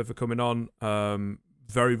thanks to her for coming on.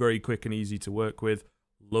 Very, very quick and easy to work with.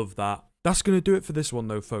 Love that. That's going to do it for this one,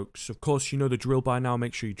 though, folks. Of course, you know the drill by now.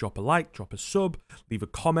 Make sure you drop a like, drop a sub, leave a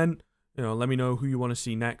comment. You know, let me know who you want to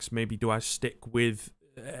see next. Maybe do I stick with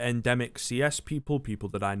endemic CS people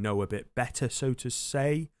that I know a bit better, so to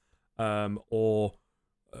say? Or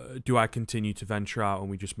do I continue to venture out and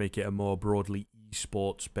we just make it a more broadly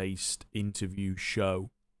esports-based interview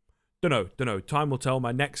show? don't know. Time will tell.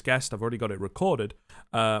 My next guest, I've already got it recorded.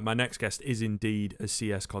 My next guest is indeed a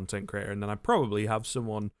CS content creator, and then I probably have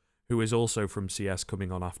someone who is also from CS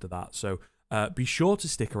coming on after that. So be sure to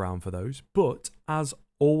stick around for those. But as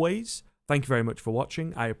always, thank you very much for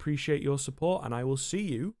watching. I appreciate your support, and I will see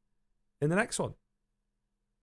you in the next one.